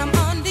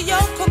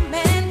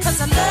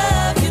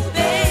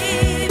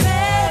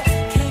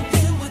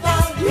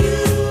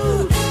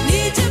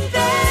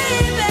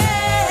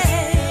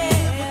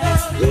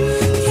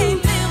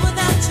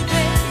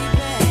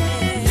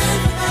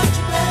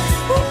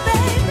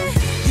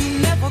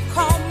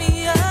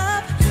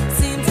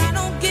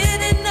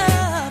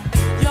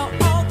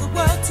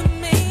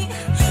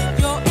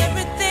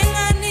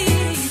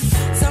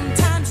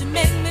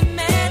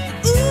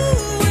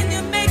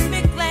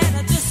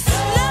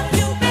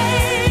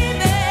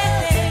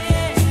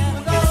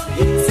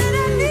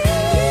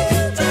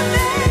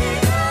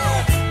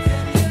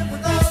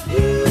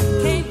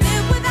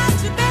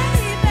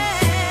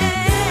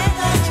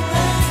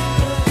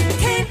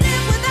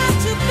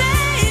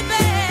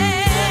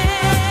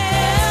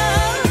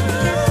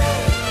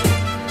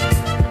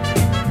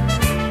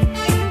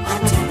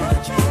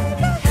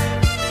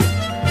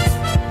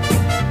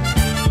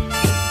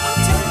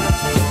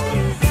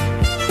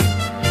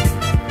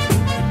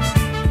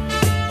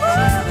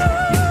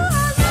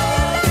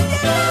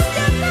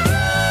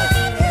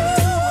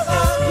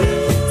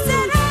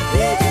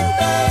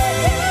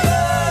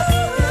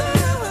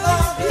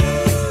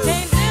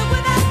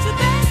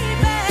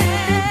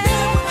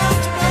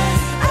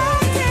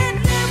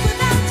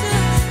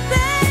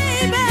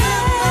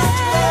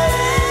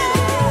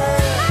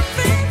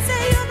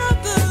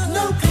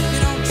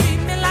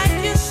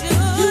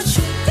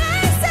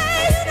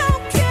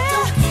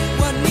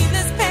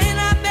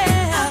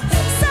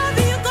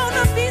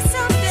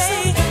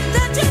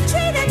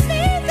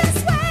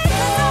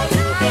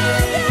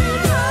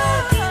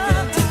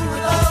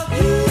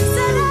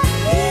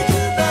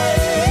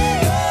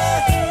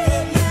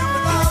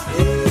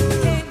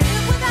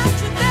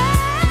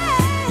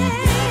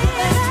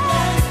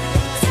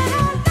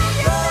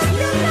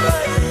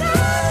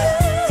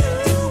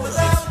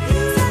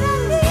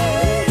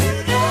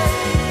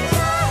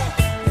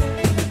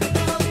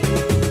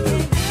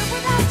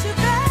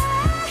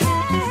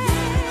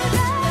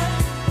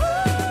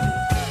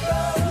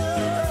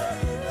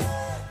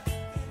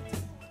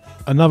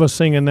 Another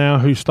singer now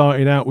who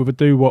started out with a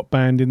doo-wop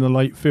band in the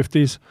late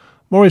 50s.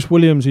 Maurice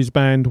Williams'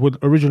 band was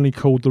originally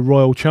called the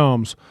Royal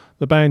Charms.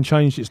 The band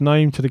changed its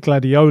name to the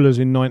Gladiolas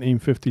in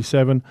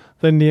 1957,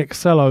 then the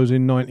Excellos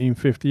in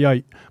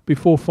 1958,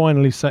 before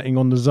finally setting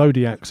on the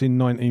Zodiacs in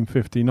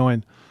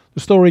 1959. The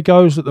story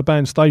goes that the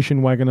band's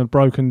station wagon had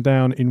broken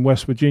down in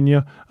West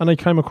Virginia and they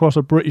came across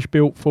a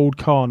British-built Ford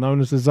car known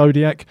as the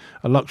Zodiac,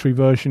 a luxury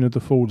version of the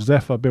Ford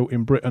Zephyr built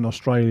in Britain,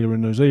 Australia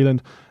and New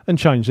Zealand, and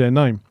changed their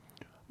name.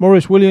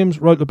 Maurice Williams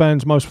wrote the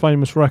band's most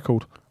famous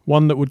record,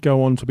 one that would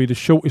go on to be the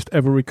shortest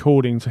ever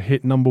recording to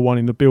hit number one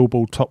in the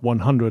Billboard Top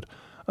 100.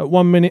 At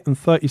 1 minute and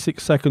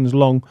 36 seconds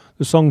long,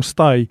 the song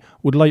Stay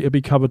would later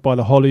be covered by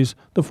the Hollies,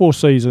 the Four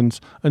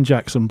Seasons and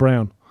Jackson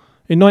Browne.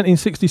 In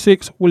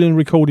 1966, Williams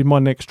recorded my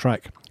next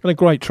track, and a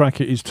great track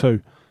it is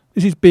too.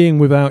 This is Being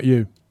Without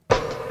You.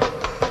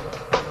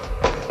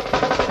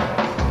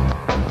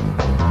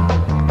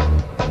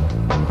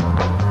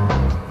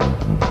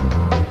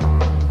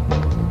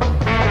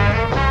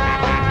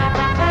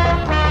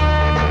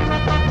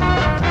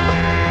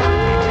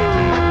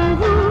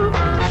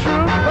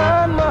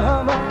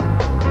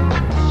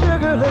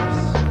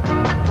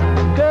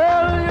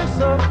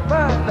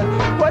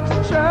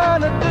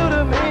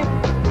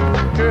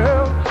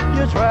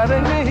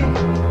 Driving me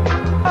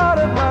out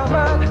of my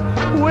mind.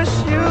 Wish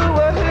you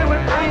were here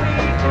with me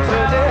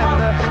today.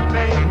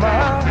 My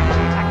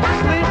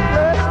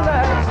sleepless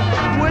nights.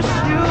 Wish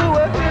you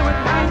were here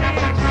with me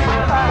so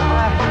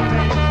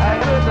I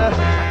could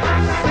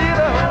see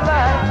the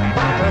light.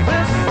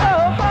 It's so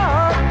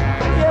hard,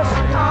 yes,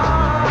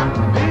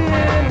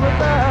 being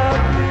without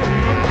you.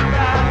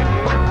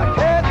 I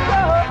can't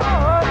go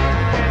on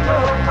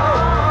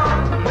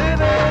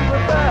living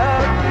without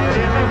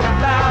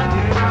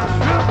you.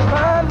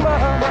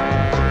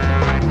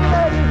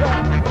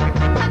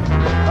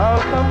 I'll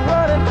come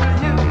running to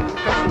you,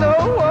 'cause no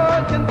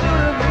one can do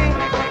to me.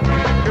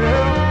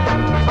 Girl,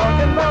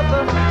 talking about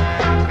the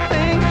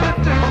things you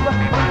do,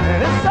 and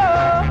it's so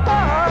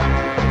hard,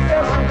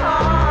 yes,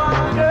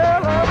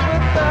 girl, I'm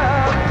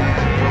without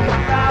you.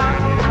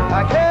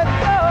 I can't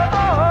go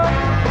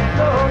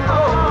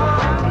on,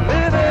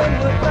 living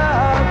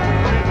without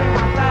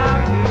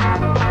you.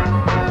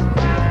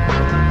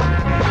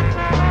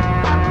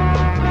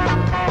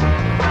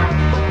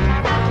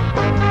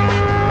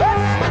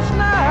 Restless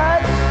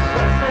nights,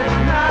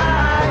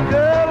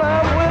 girl,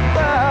 I'm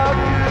without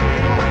you.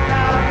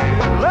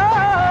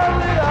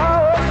 Lonely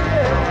hours,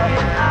 yeah,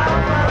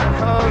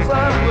 'cause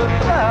I'm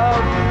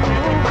without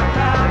you.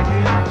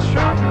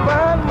 Truth,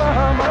 my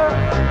mama,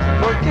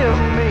 forgive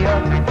me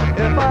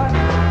if I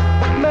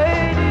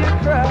made you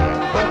cry,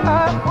 but I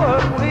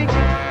was weak,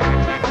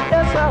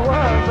 yes I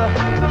was,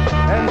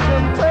 and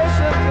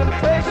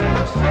temptation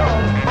was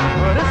strong,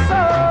 but it's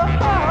so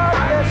hard,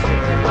 yes,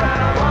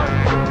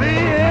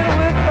 being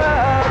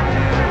without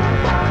you.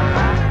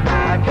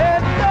 I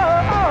can't go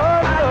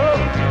on, no,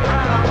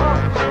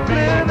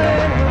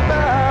 living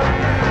without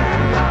you.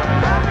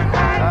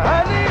 I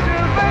need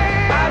you,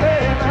 baby,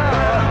 now,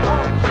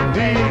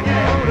 need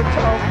you to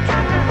talk to.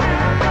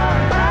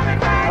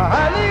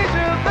 I need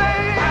you,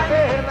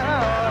 baby,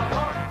 now,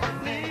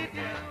 need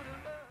you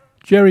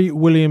to... Jerry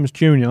Williams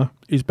Jr.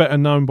 is better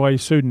known by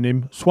his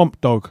pseudonym Swamp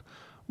Dogg.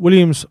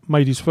 Williams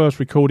made his first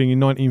recording in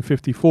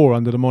 1954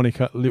 under the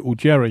moniker Little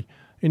Jerry.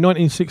 In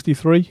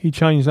 1963, he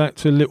changed that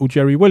to Little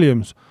Jerry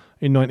Williams.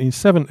 In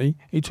 1970,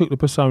 he took the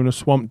persona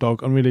Swamp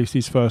Dogg and released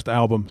his first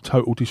album,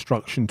 Total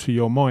Destruction to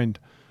Your Mind.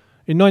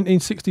 In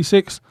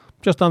 1966,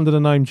 just under the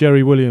name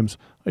Jerry Williams,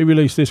 he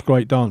released this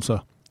great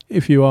dancer,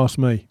 If You Ask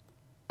Me.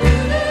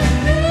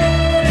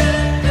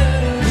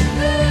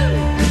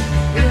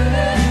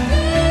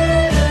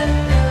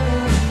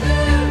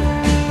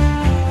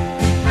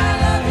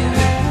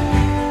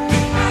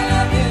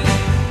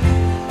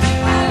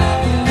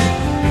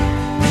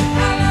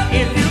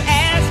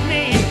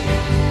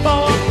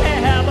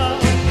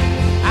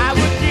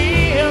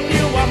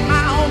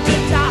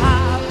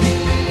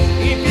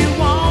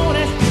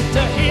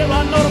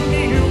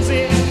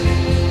 Music,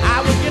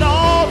 I would get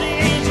all the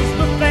angels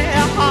with their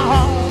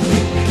hearts.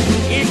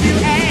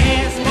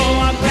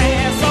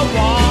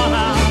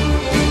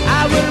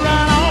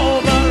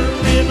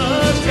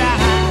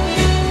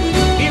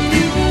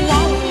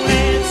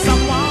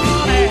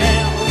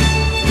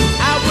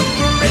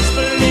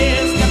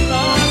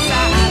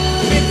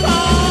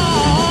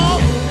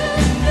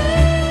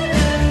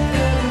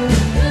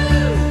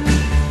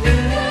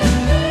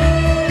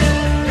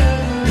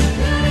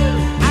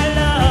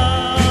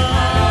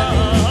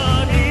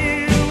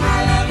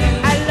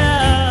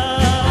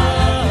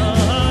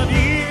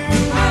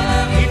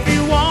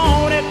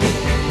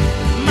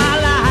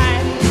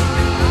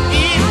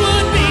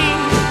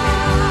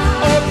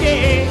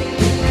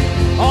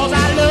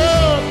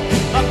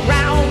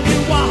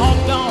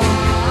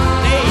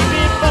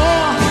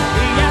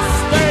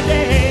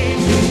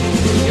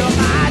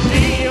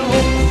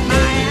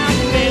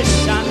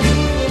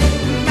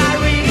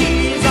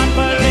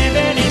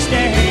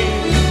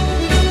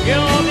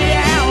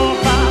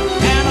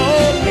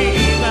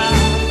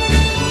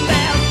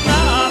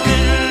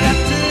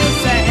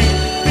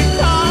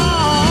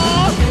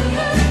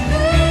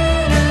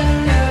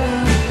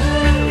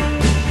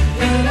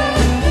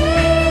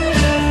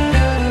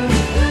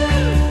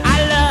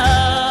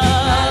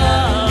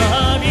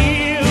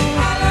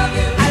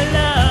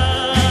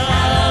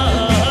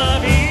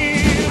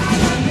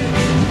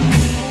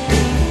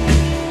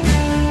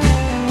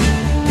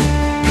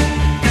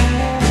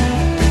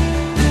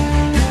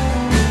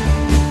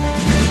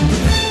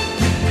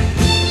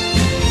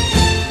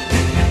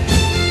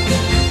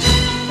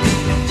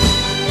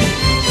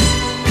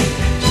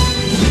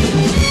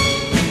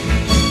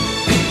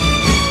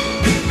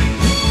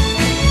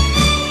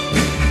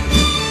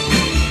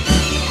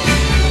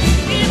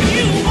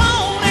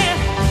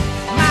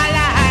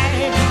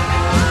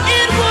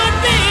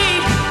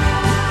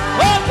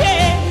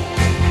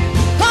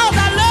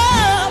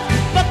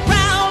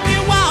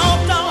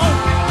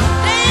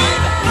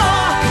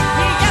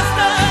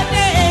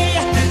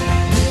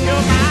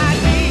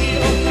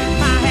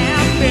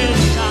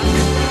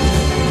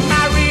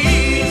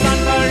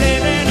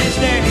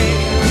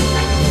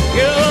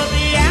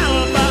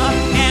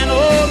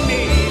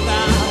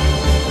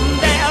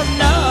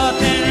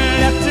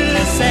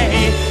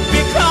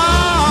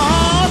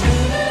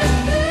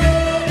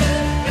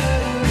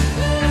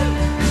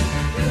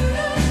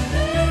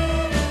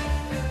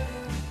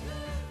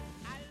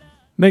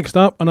 Next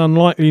up, an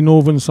unlikely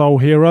Northern Soul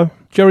hero.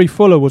 Jerry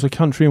Fuller was a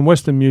country and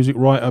western music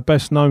writer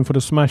best known for the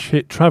smash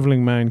hit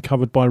Travelling Man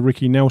covered by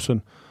Ricky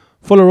Nelson.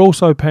 Fuller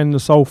also penned the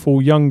soulful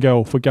Young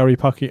Girl for Gary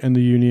Puckett and the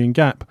Union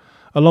Gap,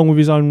 along with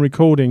his own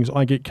recordings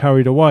I Get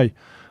Carried Away,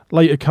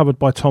 later covered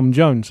by Tom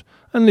Jones,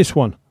 and this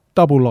one,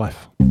 Double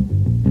Life.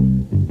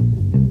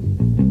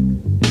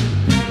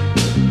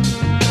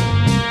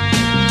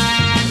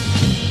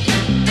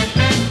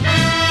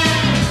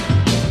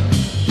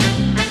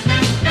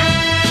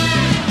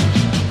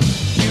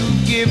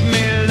 Give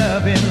me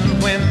loving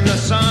when the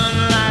sun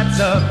lights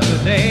up the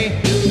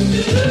day,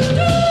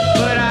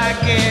 but I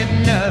get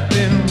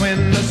nothing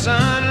when the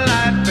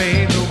sunlight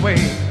fades away.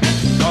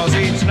 'Cause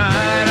each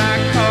night I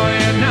call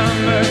your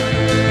number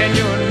and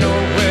you're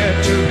nowhere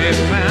to be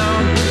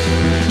found,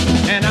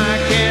 and I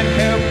can't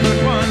help but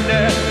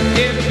wonder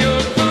if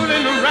you're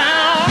fooling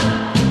around.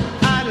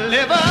 I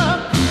live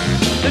up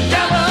the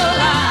double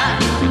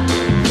life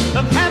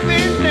of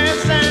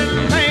happiness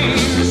and pain,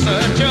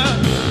 such a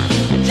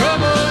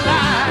trouble.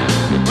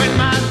 When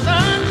my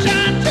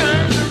sunshine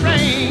turns to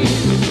rain,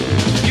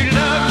 you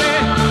love me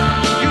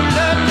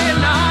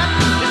not.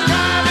 It's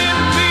driving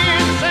me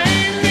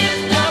insane, this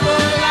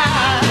double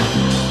life.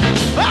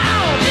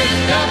 Oh, this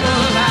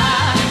double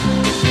life.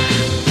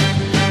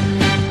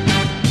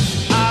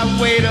 I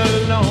wait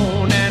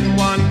alone and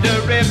wonder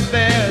if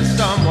there's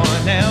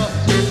someone else.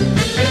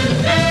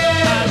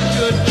 I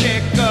should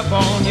check up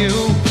on you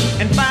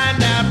and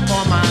find out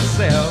for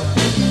myself,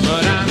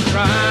 but I'm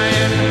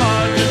trying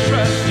hard to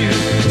trust you,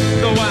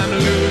 though I'm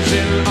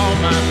losing all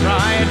my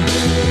pride.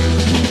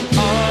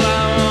 All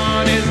I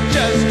want is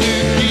just to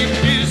keep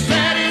you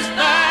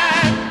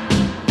satisfied.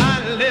 I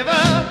live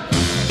up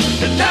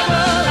the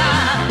double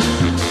life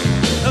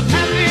of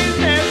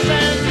happiness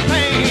and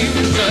pain,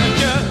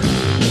 such a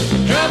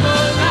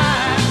trouble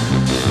life.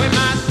 When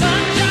my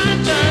sunshine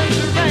turns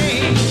to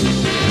rain,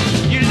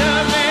 you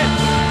love me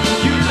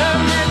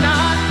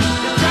not.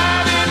 It's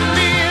driving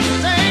me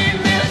insane,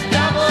 this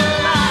double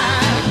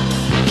life.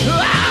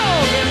 Oh,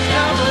 this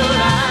double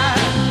life.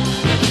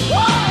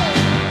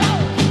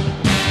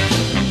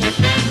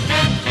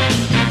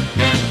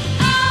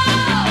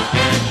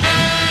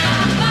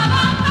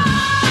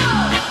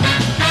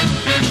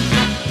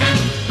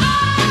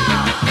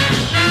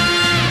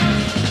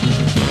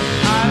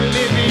 I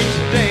live each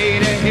day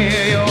to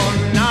hear your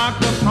knock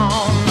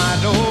upon my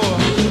door,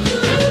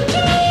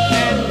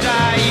 and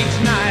die each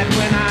night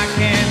when I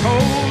can't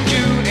hold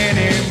you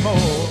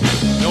anymore.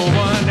 No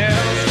one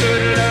else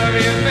could love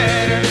you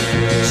better,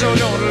 so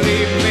don't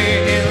leave me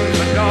in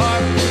the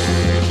dark.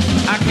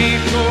 I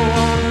can't go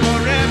on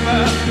forever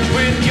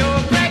when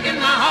you're breaking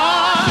my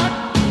heart.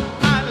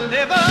 I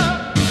live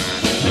up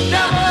the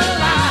double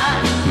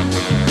life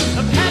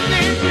of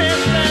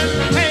happiness and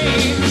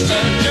pain,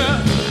 such a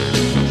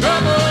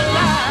trouble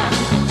life.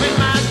 When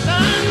my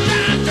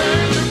sunshine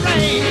turns to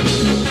rain,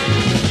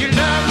 you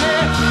love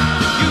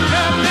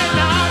me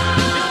not.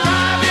 It's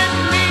driving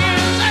me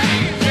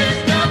insane, this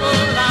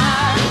double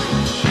life.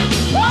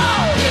 Whoa,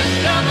 this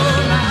double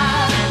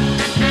life.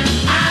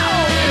 Ow,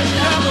 this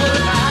double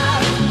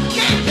life.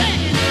 Can't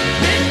take it,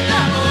 this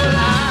double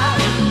life.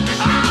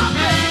 Oh,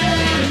 baby,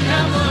 this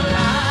double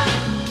life.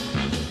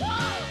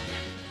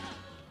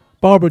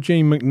 Barbara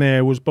Jean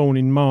McNair was born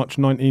in March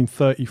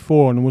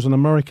 1934 and was an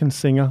American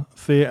singer,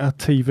 theatre,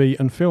 TV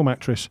and film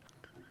actress.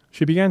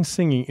 She began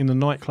singing in the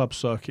nightclub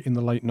circuit in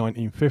the late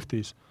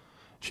 1950s.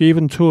 She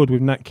even toured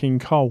with Nat King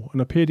Cole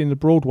and appeared in the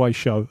Broadway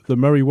show The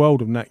Merry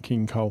World of Nat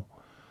King Cole.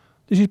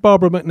 This is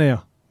Barbara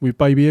McNair with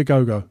Baby A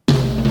Go-Go.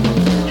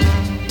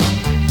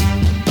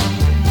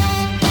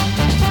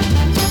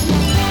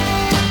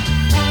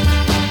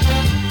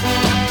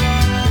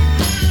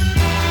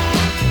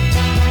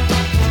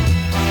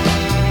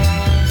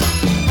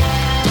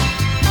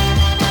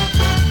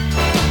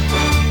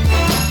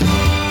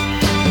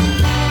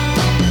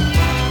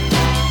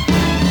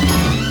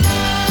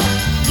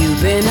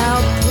 You've been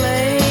out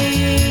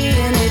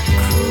playing it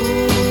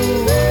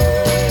cool.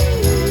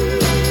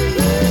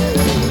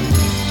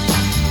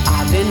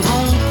 I've been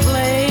home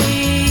playing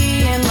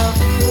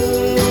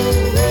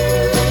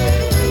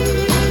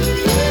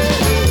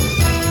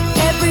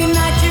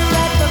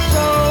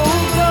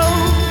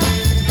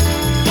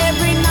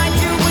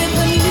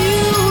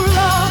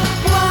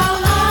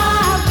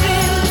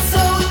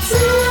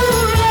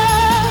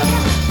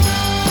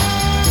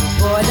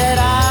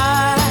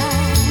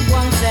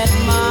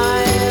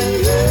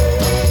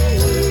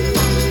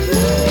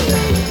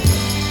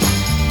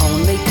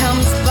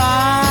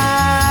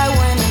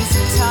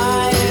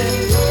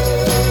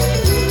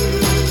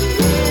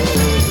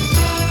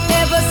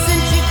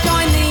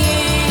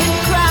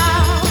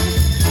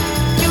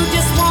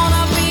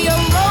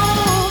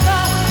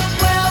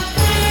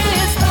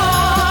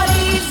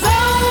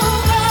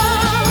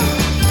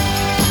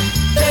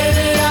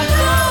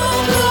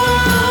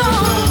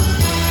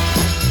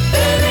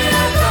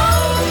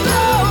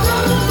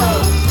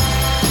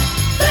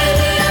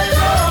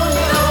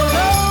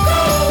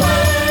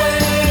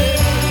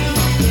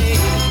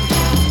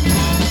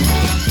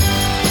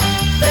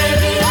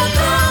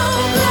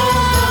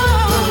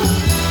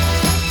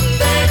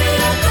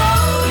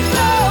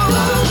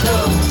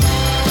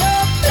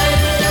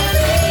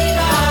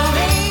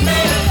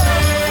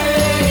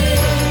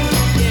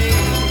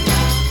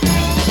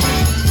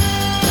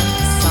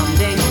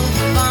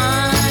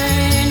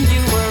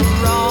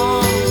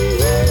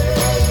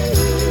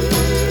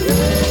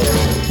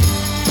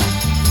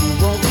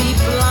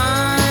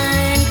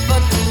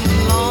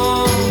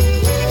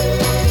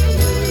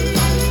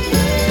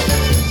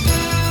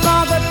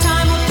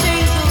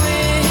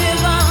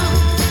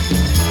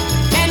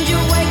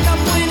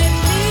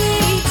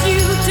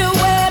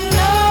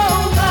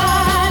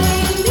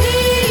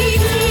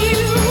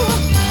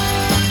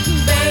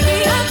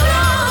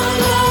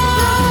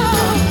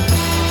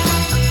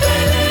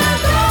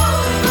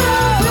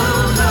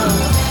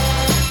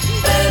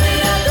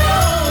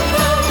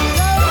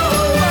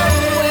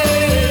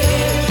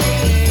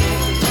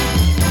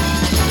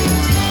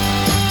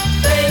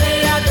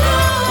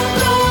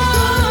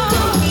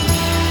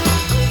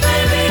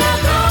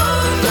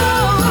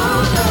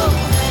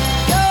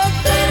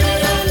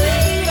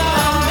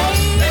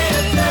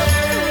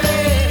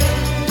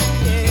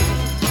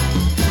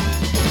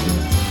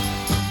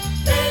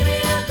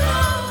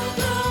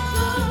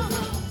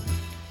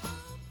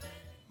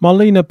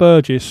Marlena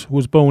Burgess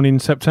was born in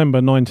September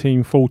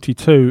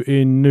 1942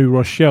 in New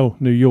Rochelle,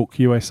 New York,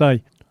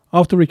 USA.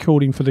 After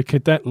recording for the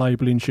Cadet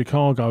label in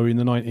Chicago in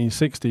the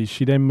 1960s,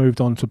 she then moved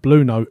on to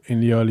Blue Note in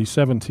the early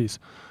 70s.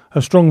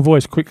 Her strong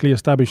voice quickly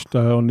established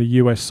her on the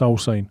US soul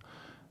scene.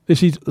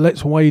 This is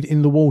Let's Wade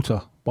in the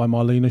Water by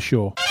Marlena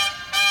Shaw.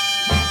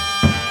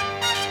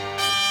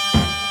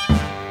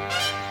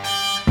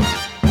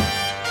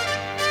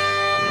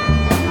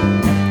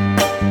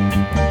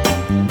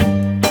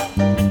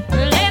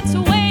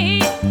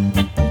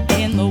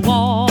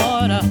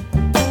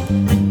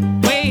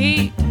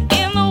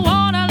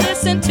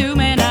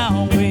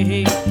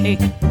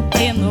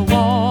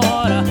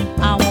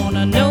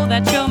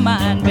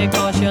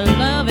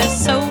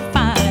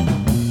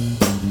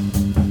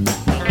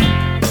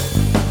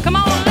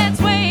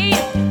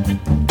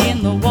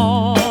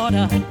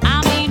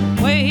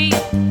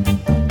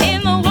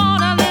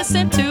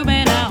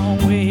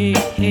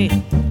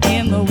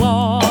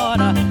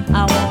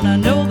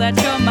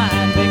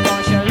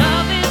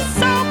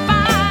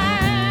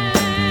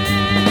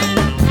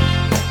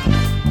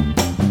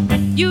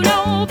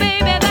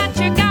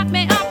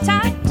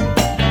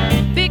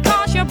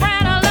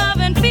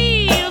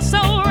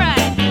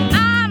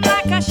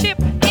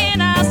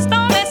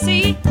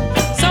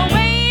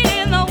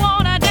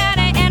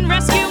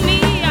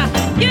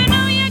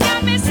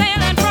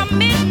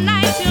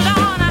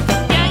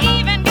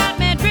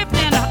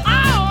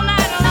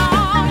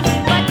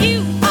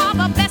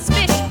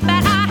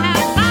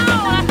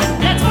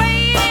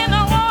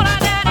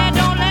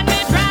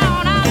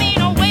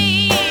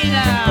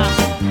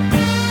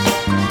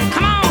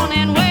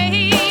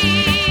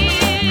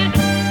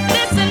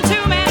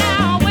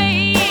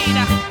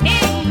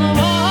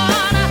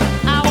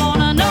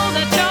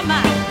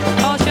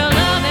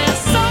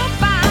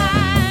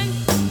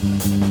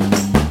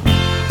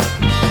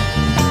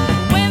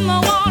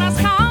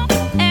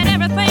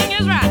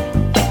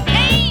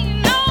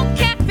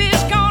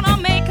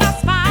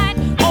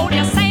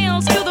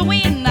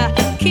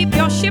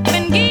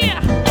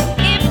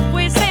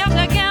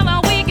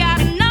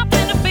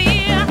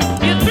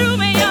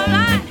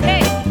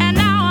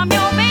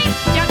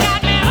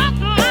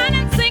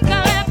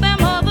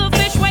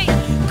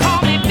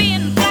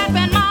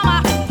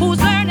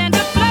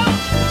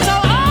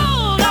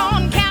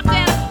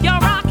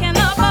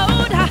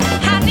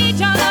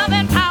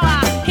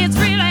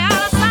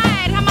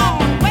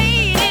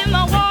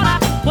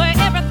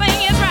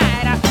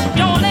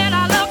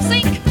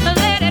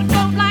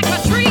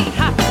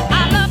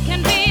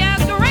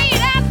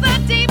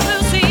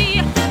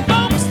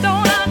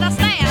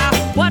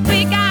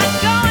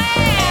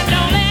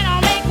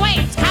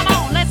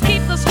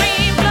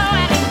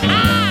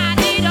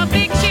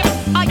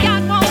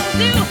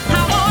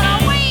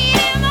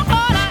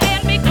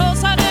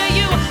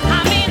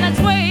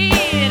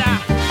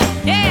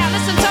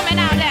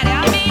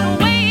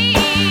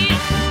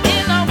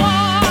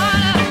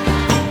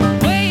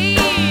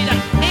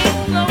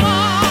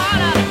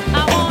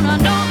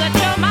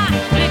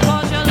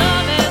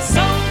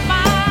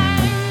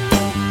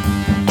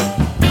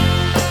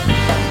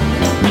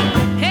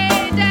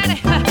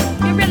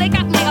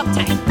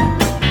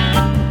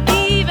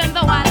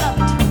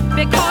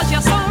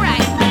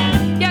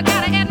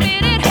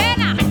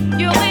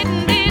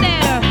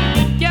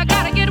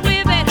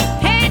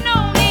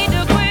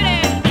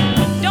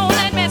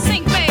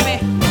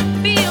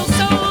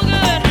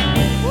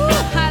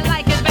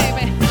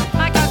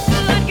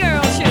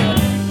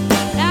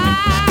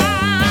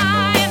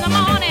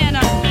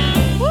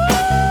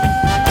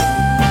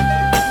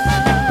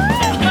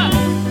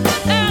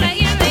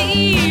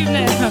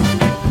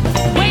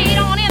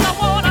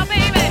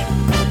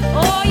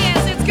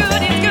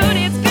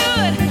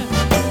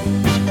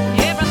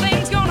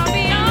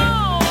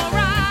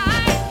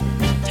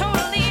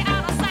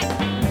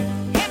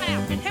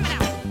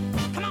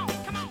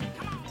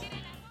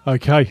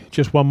 Okay,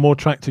 just one more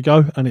track to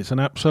go, and it's an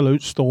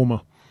absolute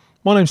stormer.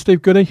 My name's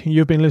Steve Goody, and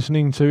you've been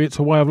listening to It's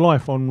a Way of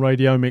Life on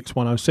Radio Mix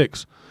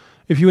 106.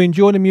 If you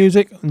enjoy the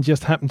music and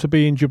just happen to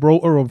be in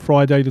Gibraltar on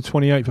Friday the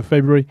 28th of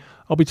February,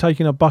 I'll be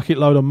taking a bucket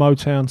load of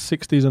Motown,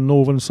 60s and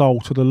Northern Soul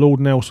to the Lord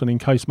Nelson in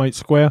Casemate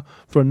Square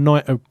for a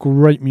night of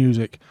great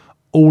music,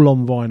 all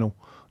on vinyl.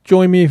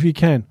 Join me if you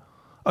can.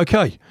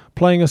 Okay,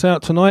 playing us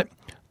out tonight,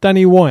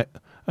 Danny White,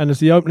 and as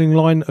the opening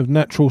line of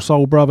Natural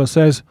Soul Brother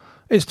says,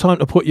 it's time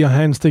to put your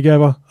hands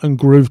together and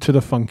groove to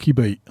the funky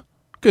beat.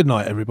 Good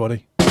night,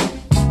 everybody.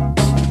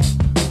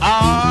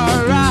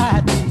 All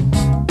right.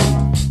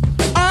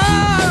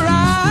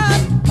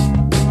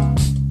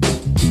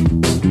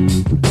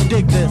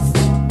 Dig this.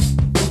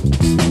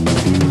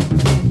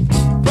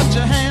 Put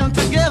your hands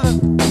together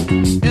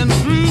and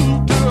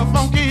groove to a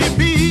funky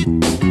beat.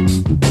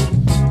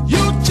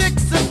 You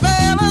chicks and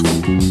fellas,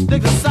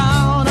 dig the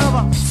sound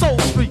of a soul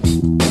street.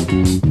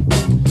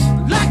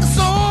 Like a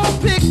soul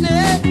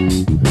picnic,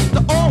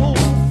 the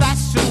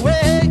old-fashioned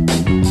way,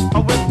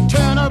 with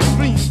turnip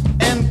green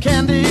and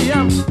candy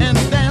yum and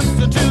dance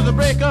until the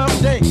break of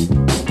day.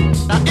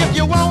 Now if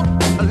you want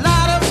a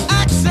lot of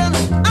action,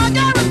 I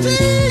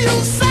guarantee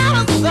you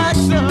silence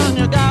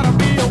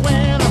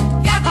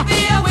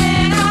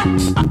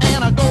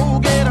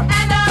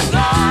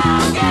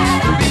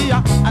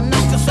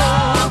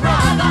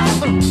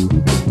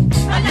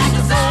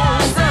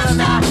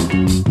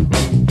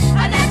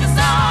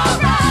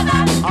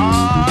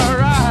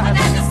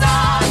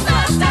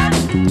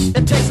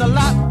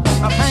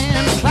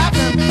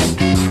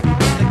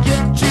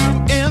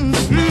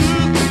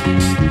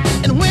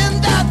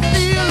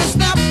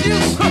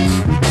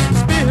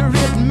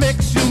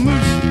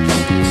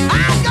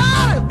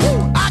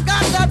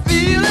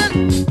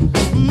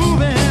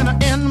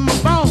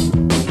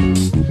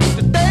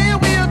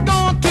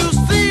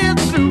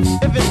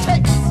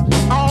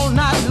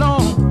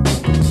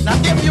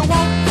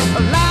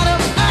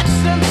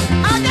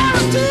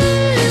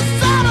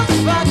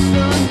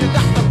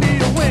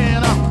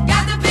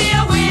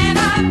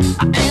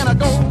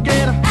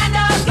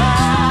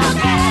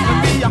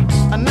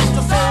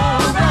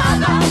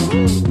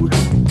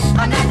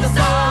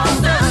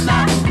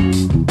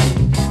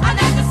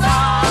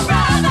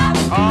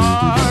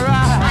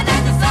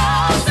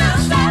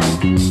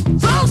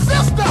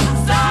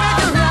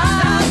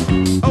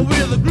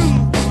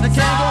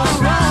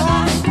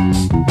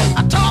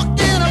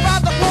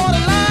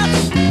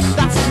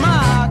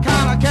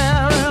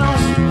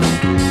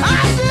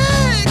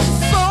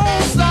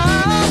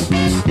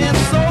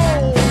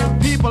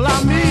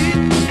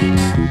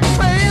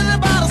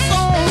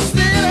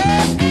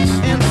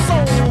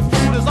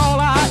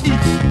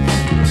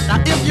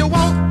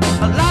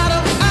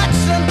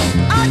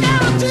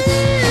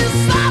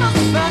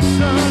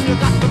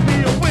got to